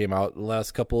that came out in the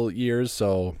last couple of years,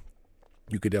 so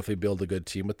you could definitely build a good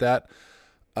team with that.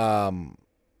 I'm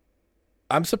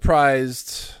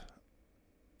surprised.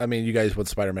 I mean, you guys went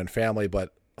Spider-Man Family,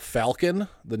 but Falcon,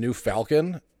 the new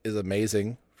Falcon, is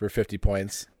amazing for 50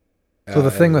 points. So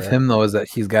the thing with him, though, is that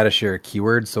he's got to share a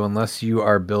keyword. So unless you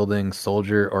are building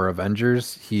Soldier or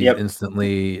Avengers, he's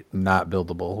instantly not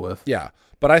buildable with. Yeah.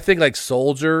 But I think like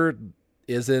Soldier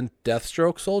isn't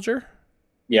Deathstroke Soldier.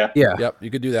 Yeah. Yep.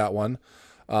 You could do that one.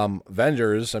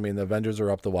 Avengers. I mean, the Avengers are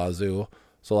up the wazoo.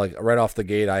 So like right off the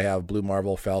gate, I have Blue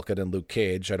Marvel, Falcon, and Luke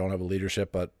Cage. I don't have a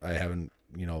leadership, but I haven't,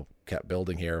 kept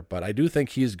building here. But I do think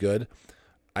he's good.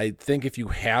 I think if you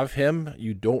have him,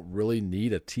 you don't really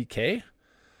need a TK.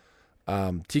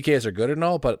 TKs are good and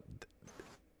all, but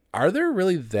are there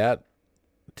really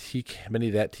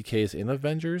many TKs in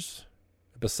Avengers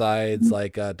besides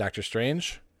like Doctor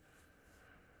Strange?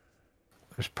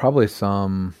 There's probably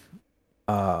some.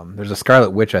 There's a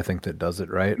Scarlet Witch, I think, that does it,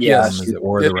 right? Yeah. Is it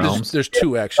War of the Realms? There's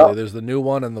 2 actually. There's the new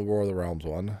one and the War of the Realms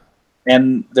one.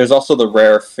 And there's also the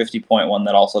rare 50-point one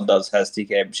that also has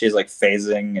TK. But she has like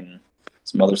phasing and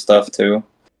some other stuff too.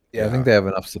 Yeah, I think they have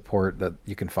enough support that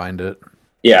you can find it.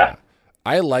 Yeah.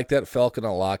 I like that Falcon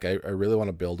a lot. I really want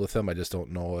to build with him. I just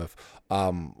don't know if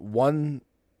one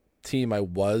team I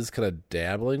was kind of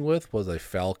dabbling with was a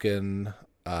Falcon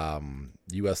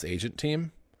U.S. agent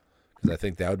team, because I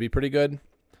think that would be pretty good.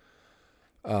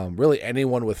 Really,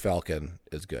 anyone with Falcon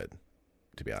is good,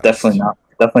 to be honest.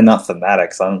 Definitely not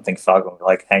thematic. So I don't think Falcon would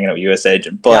like hanging out with U.S.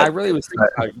 agent. But yeah, I really was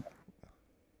thinking.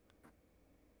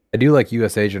 I do like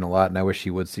U.S. agent a lot, and I wish he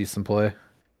would see some play.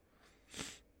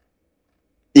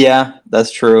 Yeah,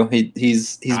 that's true.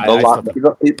 He's I a lot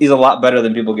still he's a lot better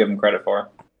than people give him credit for.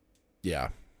 Yeah.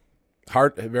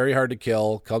 Very hard to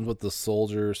kill. Comes with the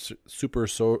super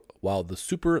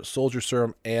soldier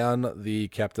serum and the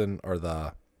captain or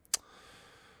the.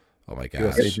 Oh my god!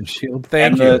 US Agent Shield.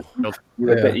 Thank And you.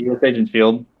 the U.S. Agent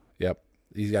Shield. Yep.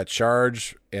 He's got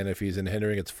charge, and if he's in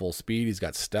hindering, it's full speed. He's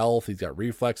got stealth. He's got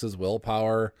reflexes,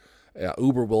 willpower,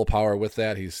 uber willpower with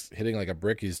that. He's hitting like a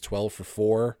brick. He's 12 for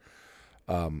 4.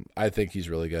 I think he's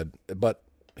really good, but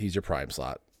he's your prime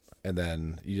slot. And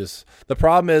then the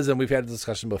problem is, and we've had a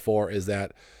discussion before, is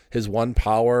that his one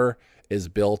power is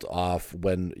built off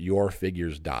when your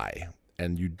figures die.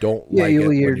 And you don't like it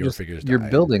when your figures die. You're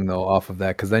building, though, off of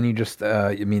that, because then you just,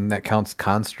 that counts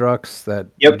constructs that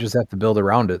Yep. you just have to build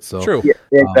around it. So True. Yeah,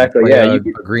 exactly. play Yeah, a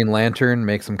Green Lantern,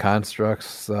 make some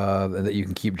constructs that you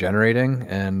can keep generating,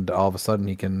 and all of a sudden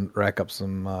he can rack up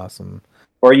some.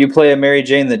 Or you play a Mary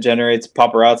Jane that generates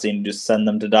paparazzi and just send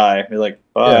them to die. You're like,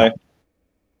 bye. Yeah.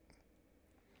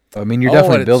 I mean, you're Oh,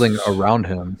 definitely and building it's- around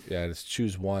him. Yeah, it's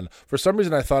choose one. For some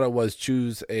reason, I thought it was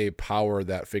choose a power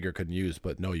that figure could use,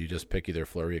 but no, you just pick either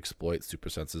Flurry, Exploit, Super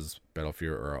Senses, Battle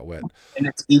Fear, or Outwit. And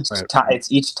it's each Right. time.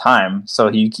 It's each time. So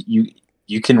you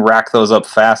can rack those up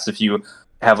fast if you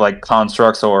have like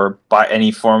constructs or by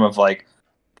any form of like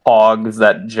pogs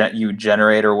that you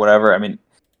generate or whatever. I mean,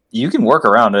 you can work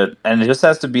around it, and it just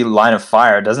has to be line of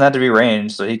fire. It doesn't have to be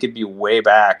range, so he could be way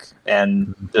back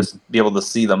and just be able to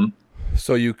see them.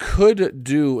 So you could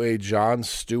do a John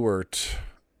Stewart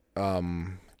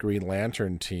Green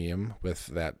Lantern team with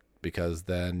that, because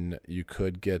then you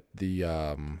could get the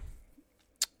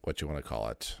what you want to call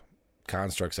it,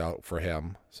 constructs out for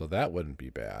him. So that wouldn't be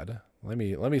bad. Let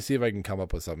me see if I can come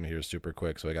up with something here super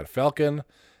quick. So I got Falcon,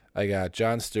 I got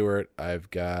John Stewart, I've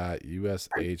got U.S.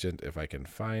 Agent if I can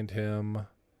find him.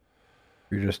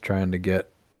 You're just trying to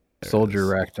get There it Soldier is.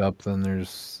 racked up. Then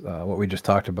there's what we just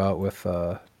talked about with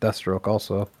Deathstroke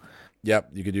also. Yep,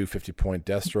 you could do 50-point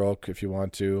Deathstroke if you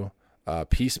want to.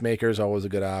 Peacemaker's always a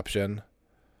good option.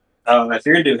 If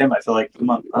you're gonna do him, I feel like him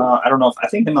on, I don't know. I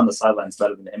think him on the sidelines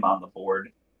better than him on the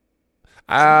board.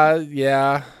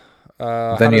 Yeah.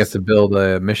 Then you have to build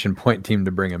a mission point team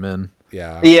to bring him in.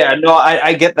 Yeah. Yeah, no,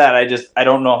 I get that. I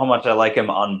don't know how much I like him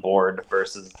on board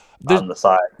versus on the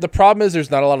side. The problem is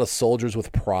there's not a lot of soldiers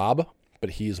with prob, but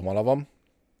he's one of them.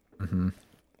 Mm-hmm.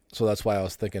 So that's why I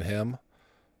was thinking him.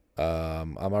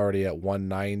 I'm already at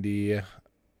 190.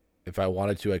 If I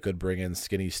wanted to, I could bring in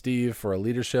Skinny Steve for a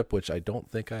leadership, which I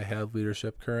don't think I have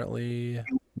leadership currently.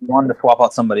 You wanted to swap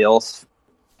out somebody else.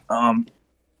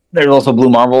 There's also Blue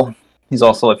Marvel. He's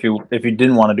also, if you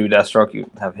didn't want to do Deathstroke, you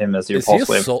have him as your Is he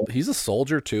pulse wave. he's a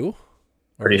soldier too?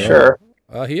 Or Pretty no?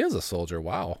 sure. He is a soldier.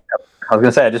 Wow. I was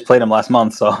gonna say I just played him last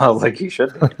month, so I was like, he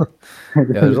should be. Yeah,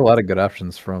 there's a lot of good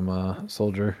options from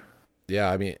Soldier. Yeah,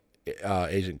 I mean,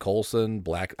 Agent Coulson,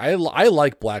 Black. I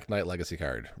like Black Knight Legacy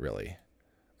card, really.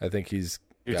 I think he's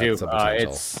You got do. some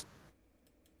potential. It's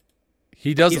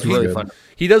He does he's really good. fun.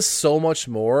 He does so much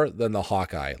more than the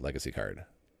Hawkeye Legacy card.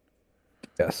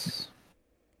 Yes.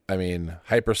 I mean,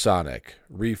 hypersonic,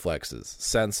 reflexes,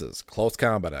 senses, close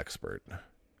combat expert.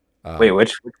 Wait,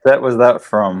 which set was that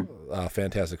from?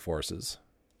 Fantastic Forces.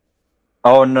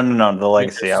 Oh no, the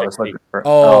Legacy. I was looking for.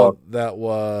 Oh, that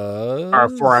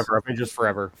was Forever, Avengers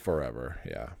Forever. Forever,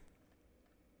 yeah.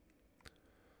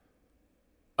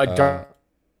 A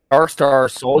Dark Star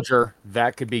Soldier,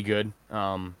 that could be good.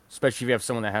 Especially if you have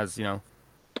someone that has,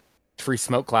 free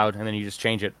smoke cloud, and then you just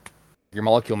change it. Your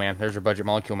Molecule Man. There's your budget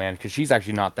Molecule Man, because she's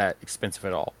actually not that expensive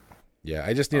at all. Yeah,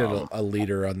 I just needed a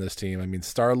leader on this team. I mean,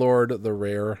 Star-Lord, the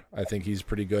rare, I think he's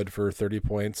pretty good for 30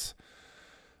 points.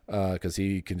 Because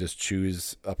he can just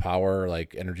choose a power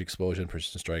like Energy Explosion,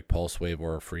 Precision Strike, Pulse Wave,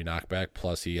 or Free Knockback.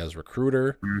 Plus, he has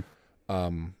Recruiter.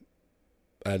 And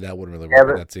that wouldn't really work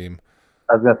on that team.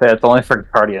 I was gonna say it's only for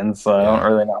Guardians, so I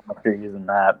don't really know how much you're using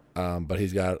that. But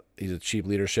he's a cheap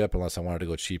leadership, unless I wanted to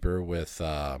go cheaper with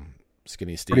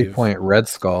Skinny Steve. 3-point Red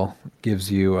Skull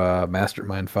gives you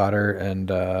Mastermind fodder and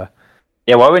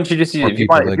Yeah, why wouldn't you just use more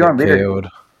people that get KO'd.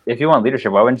 if you want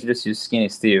leadership? Why wouldn't you just use Skinny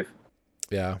Steve?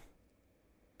 Yeah.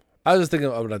 I was just thinking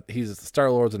of he's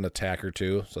Star-Lord's an attacker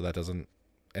too, so that doesn't,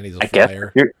 and he's a I guess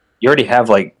flyer. you already have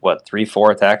like what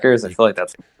 3-4 attackers. I feel like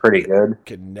that's pretty good.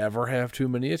 Can never have too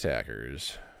many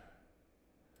attackers.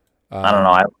 I don't know.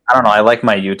 I don't know. I like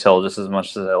my util just as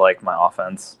much as I like my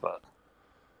offense, but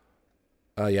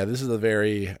Yeah, this is a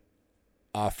very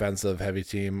offensive heavy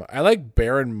team. I like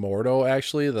Baron Mordo,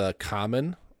 actually, the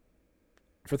common,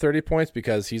 for 30 points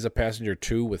because he's a passenger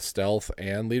 2 with stealth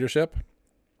and leadership.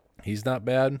 He's not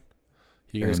bad.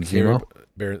 You can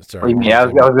Baron just carry Zemo? sorry, Yeah, I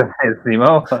was gonna say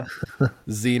Zemo.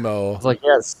 Zemo. I was like,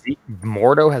 yeah,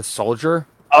 Mordo has Soldier.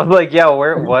 I was like, yeah,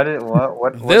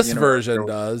 what This universe version are we-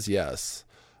 does, yes.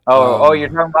 you're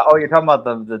talking about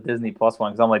the Disney Plus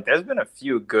one, because I'm like, there's been a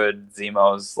few good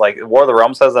Zemos. Like War of the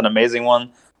Realms has an amazing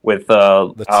one with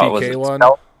The was TK it one?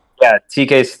 Stealth? Yeah,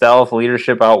 TK Stealth,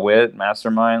 Leadership, Outwit,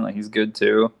 Mastermind. Like he's good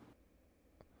too.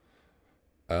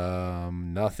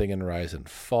 Nothing in Rise and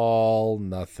Fall.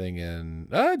 Nothing in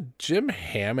Jim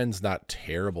Hammond's not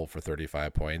terrible for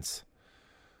 35 points.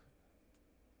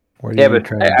 Where do Yeah, you but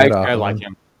try to get off I of like him?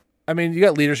 him. I mean, you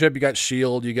got leadership, you got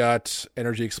shield, you got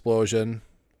energy explosion.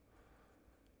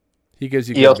 He gives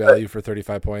you He good also- value for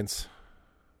 35 points.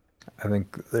 I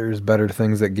think there's better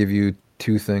things that give you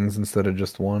 2 things instead of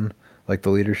just 1, like the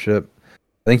leadership.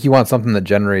 I think you want something that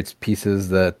generates pieces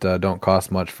that don't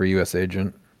cost much for U.S.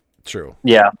 Agent. True.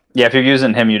 Yeah. If you're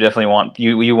using him, you definitely want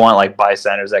you want like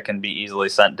bystanders that can be easily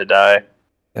sent to die.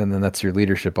 And then that's your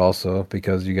leadership also,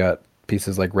 because you got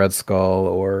pieces like Red Skull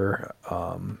or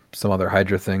some other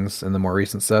Hydra things in the more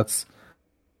recent sets.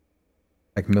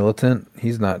 Like Militant,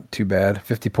 he's not too bad.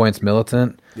 50 points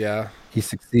Militant. Yeah. He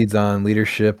succeeds on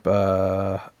leadership.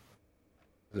 Is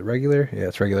it regular? Yeah,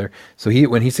 it's regular. So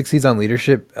when he succeeds on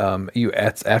leadership,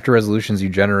 after resolutions you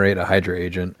generate a Hydra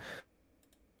agent.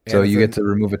 So And you it's get to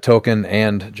remove a token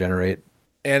and generate.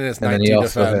 and it's And then he 19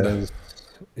 also defend. has,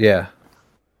 yeah,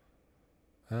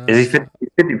 Is he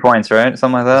 50 points, right?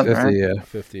 Something like that, 50, right? yeah.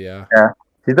 50, yeah.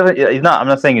 He's not. I'm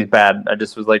not saying he's bad. I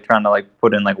just was like trying to like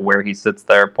put in like where he sits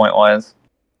there point wise.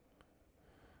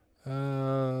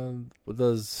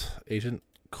 Does Agent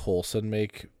Coulson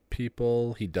make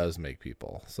people? He does make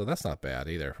people. So that's not bad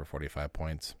either for 45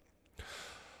 points.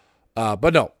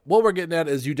 But no, what we're getting at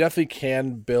is you definitely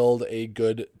can build a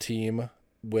good team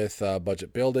with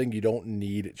budget building. You don't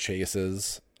need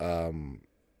chases.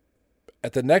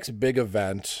 At the next big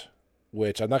event,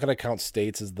 which I'm not going to count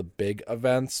states as the big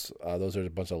events. Those are a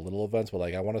bunch of little events, but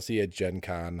like I want to see at Gen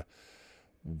Con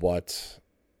what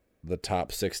the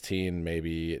top 16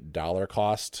 maybe dollar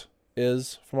cost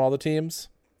is from all the teams.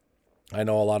 I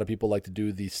know a lot of people like to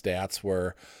do these stats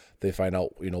where they find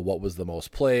out, what was the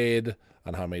most played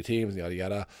on how many teams, yada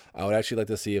yada. I would actually like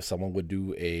to see if someone would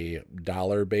do a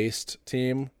dollar-based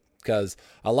team, because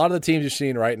a lot of the teams you're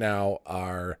seeing right now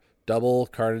are Double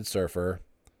Carnage Surfer,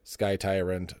 Sky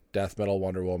Tyrant, Death Metal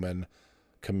Wonder Woman,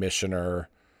 Commissioner.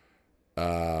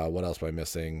 What else am I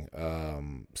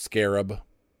missing? Scarab.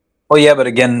 Well, yeah, but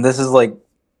again, this is like,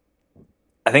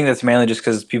 I think that's mainly just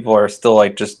because people are still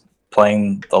like just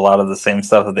playing a lot of the same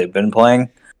stuff that they've been playing.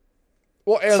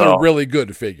 Well, and So- they're really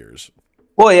good figures.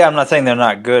 Well, yeah, I'm not saying they're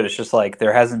not good. It's just like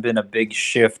there hasn't been a big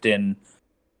shift in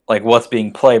like what's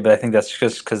being played, but I think that's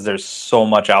just because there's so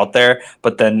much out there.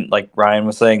 But then, like Ryan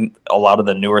was saying, a lot of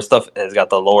the newer stuff has got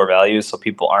the lower values, so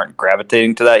people aren't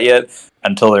gravitating to that yet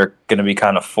until they're going to be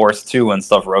kind of forced to when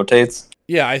stuff rotates.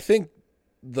 Yeah, I think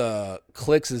the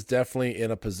Clicks is definitely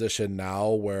in a position now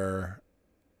where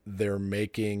they're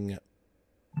making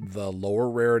the lower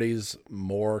rarities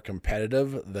more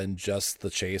competitive than just the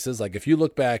chases. Like if you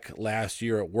look back last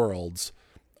year at Worlds,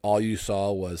 all you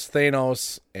saw was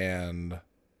Thanos and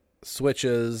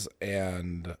switches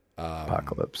and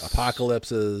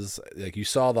apocalypses. Like you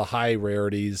saw the high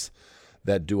rarities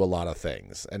that do a lot of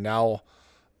things. And now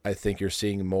I think you're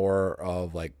seeing more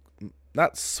of like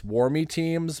not swarmy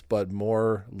teams, but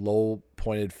more low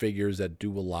pointed figures that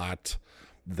do a lot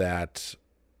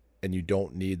and you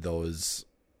don't need those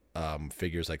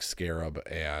figures like Scarab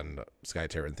and Sky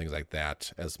Terror and things like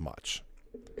that as much.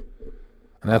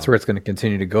 And that's where it's going to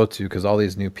continue to go to, because all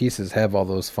these new pieces have all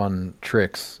those fun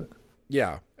tricks.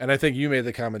 Yeah, and I think you made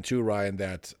the comment too, Ryan,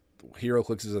 that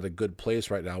HeroClix is at a good place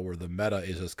right now where the meta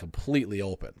is just completely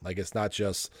open. Like it's not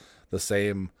just the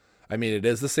same. I mean, it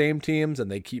is the same teams and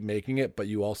they keep making it, but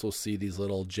you also see these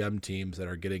little gem teams that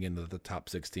are getting into the top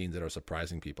 16s that are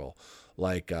surprising people.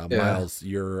 Like Miles,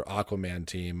 your Aquaman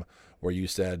team, where you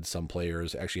said some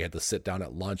players actually had to sit down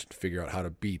at lunch and figure out how to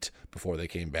beat before they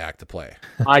came back to play.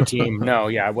 My team, no,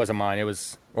 yeah, it wasn't mine. It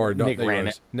was Or no, Nick ran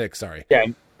it. Nick, sorry.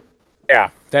 Yeah,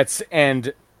 that's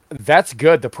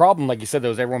good. The problem, like you said,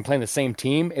 though, is everyone playing the same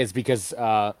team is because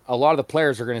a lot of the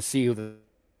players are going to see who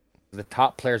the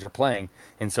top players are playing,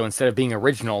 and so instead of being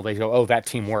original, they go, "Oh, that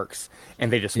team works,"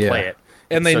 and they just play it.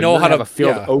 And they so know you're how gonna to have a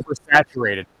field yeah.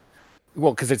 oversaturated.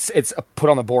 Well, because it's put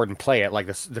on the board and play it like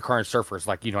the Carnage Surfers,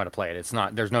 like you know how to play it. It's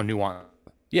not there's no nuance.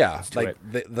 Yeah, to like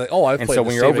it. I've And played so the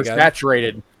when you're same again.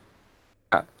 oversaturated,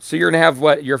 so you're gonna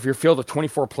have your field of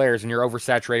 24 players, and you're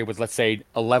oversaturated with, let's say,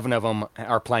 11 of them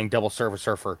are playing double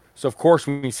Surfer. So of course,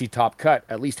 when you see top cut,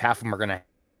 at least half of them are gonna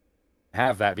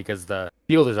have that because the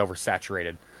field is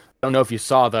oversaturated. I don't know if you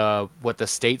saw what the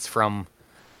states from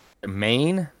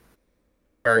Maine,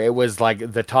 where it was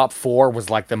like the top 4 was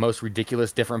like the most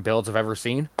ridiculous different builds I've ever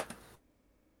seen.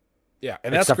 Yeah,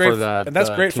 and that's great. And that's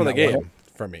great for the game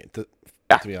for me. To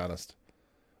be honest,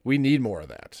 we need more of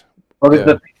that.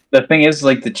 Well, the thing is,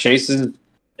 like, the chases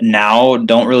now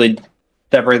don't really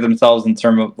separate themselves in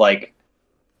terms of like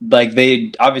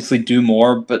they obviously do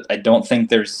more, but I don't think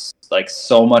there's like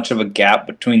so much of a gap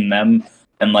between them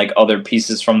and like other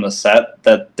pieces from the set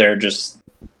that they're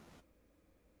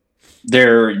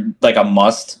like a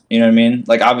must. You know what I mean?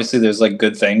 Like, obviously there's like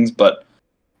good things, but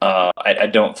I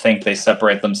don't think they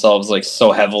separate themselves like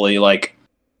so heavily. Like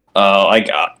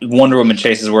Wonder Woman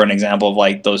chases were an example of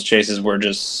like those chases were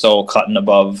just so cutting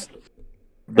above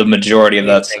the majority of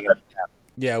that set.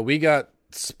 Yeah, we got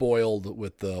spoiled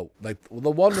with the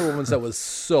Wonder Woman's that was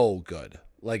so good.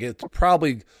 Like, it's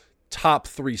probably top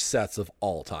 3 sets of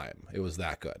all time. It was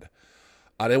that good.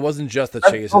 It wasn't just the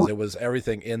chases; it was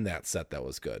everything in that set that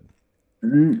was good.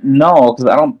 No,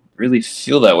 because I don't really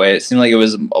feel that way. It seemed like it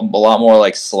was a lot more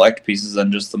like select pieces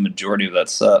than just the majority of that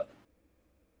set.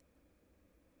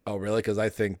 Oh, really? Because I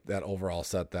think that overall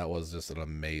set, that was just an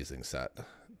amazing set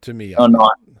to me. Oh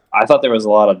no, I thought there was a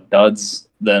lot of duds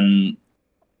than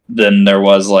there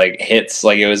was like hits.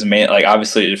 Like, it was like,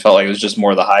 obviously it felt like it was just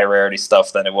more the high rarity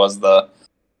stuff than it was the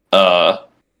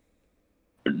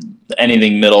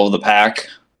anything middle of the pack.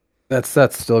 That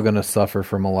set's still going to suffer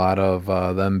from a lot of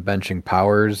them benching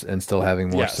powers and still having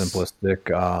more simplistic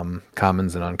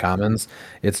commons and uncommons.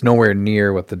 It's nowhere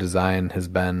near what the design has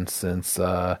been since,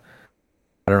 I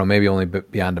don't know, maybe only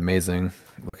Beyond Amazing,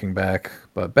 looking back.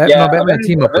 But Batman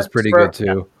Team Up was pretty good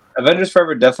too. Avengers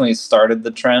Forever definitely started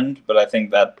the trend, but I think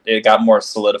that it got more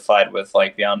solidified with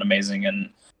like Beyond Amazing and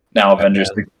now Avengers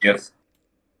 60th.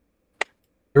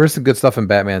 There was some good stuff in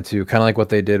Batman too, kind of like what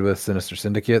they did with Sinister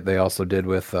Syndicate. They also did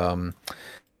with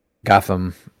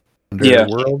Gotham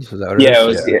Underworld. Is that what it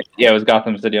is? It was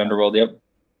Gotham City Underworld. Yep.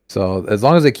 So as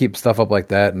long as they keep stuff up like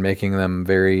that and making them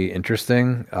very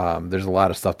interesting, there's a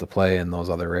lot of stuff to play in those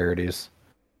other rarities.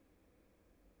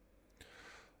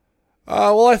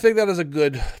 Well, I think that is a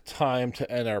good time to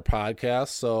end our podcast.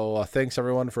 So thanks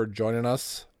everyone for joining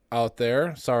us out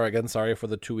there. Sorry for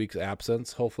the 2 weeks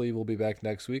absence. Hopefully we'll be back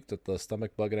next week, that the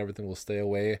stomach bug and everything will stay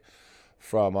away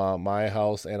from my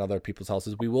house and other people's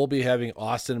houses. We will be having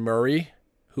Austin Murray,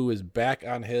 who is back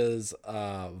on his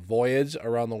voyage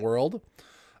around the world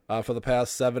for the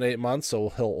past 7-8 months.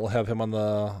 So we'll have him on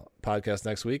the podcast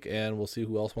next week, and we'll see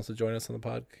who else wants to join us on the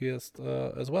podcast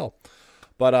as well.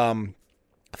 But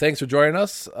thanks for joining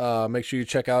us. Make sure you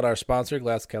check out our sponsor,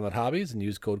 Glass Cabinet Hobbies, and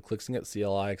use code CLIXINT,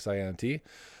 CLIXINT,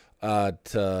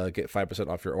 to get 5%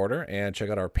 off your order. And check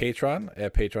out our Patreon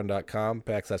at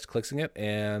patreon.com/CLIXINT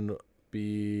and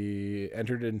be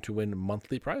entered in to win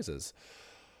monthly prizes.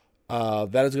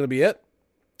 That is going to be it.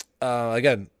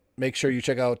 Again, make sure you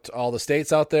check out all the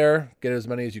states out there. Get as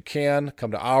many as you can.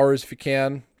 Come to ours if you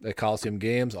can at Coliseum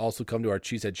Games. Also come to our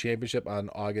Cheesehead Championship on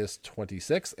August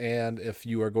 26th. And if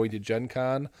you are going to Gen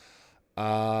Con,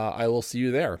 I will see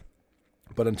you there.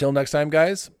 But until next time,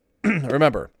 guys,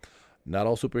 remember, not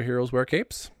all superheroes wear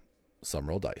capes. Some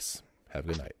roll dice. Have a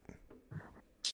good night.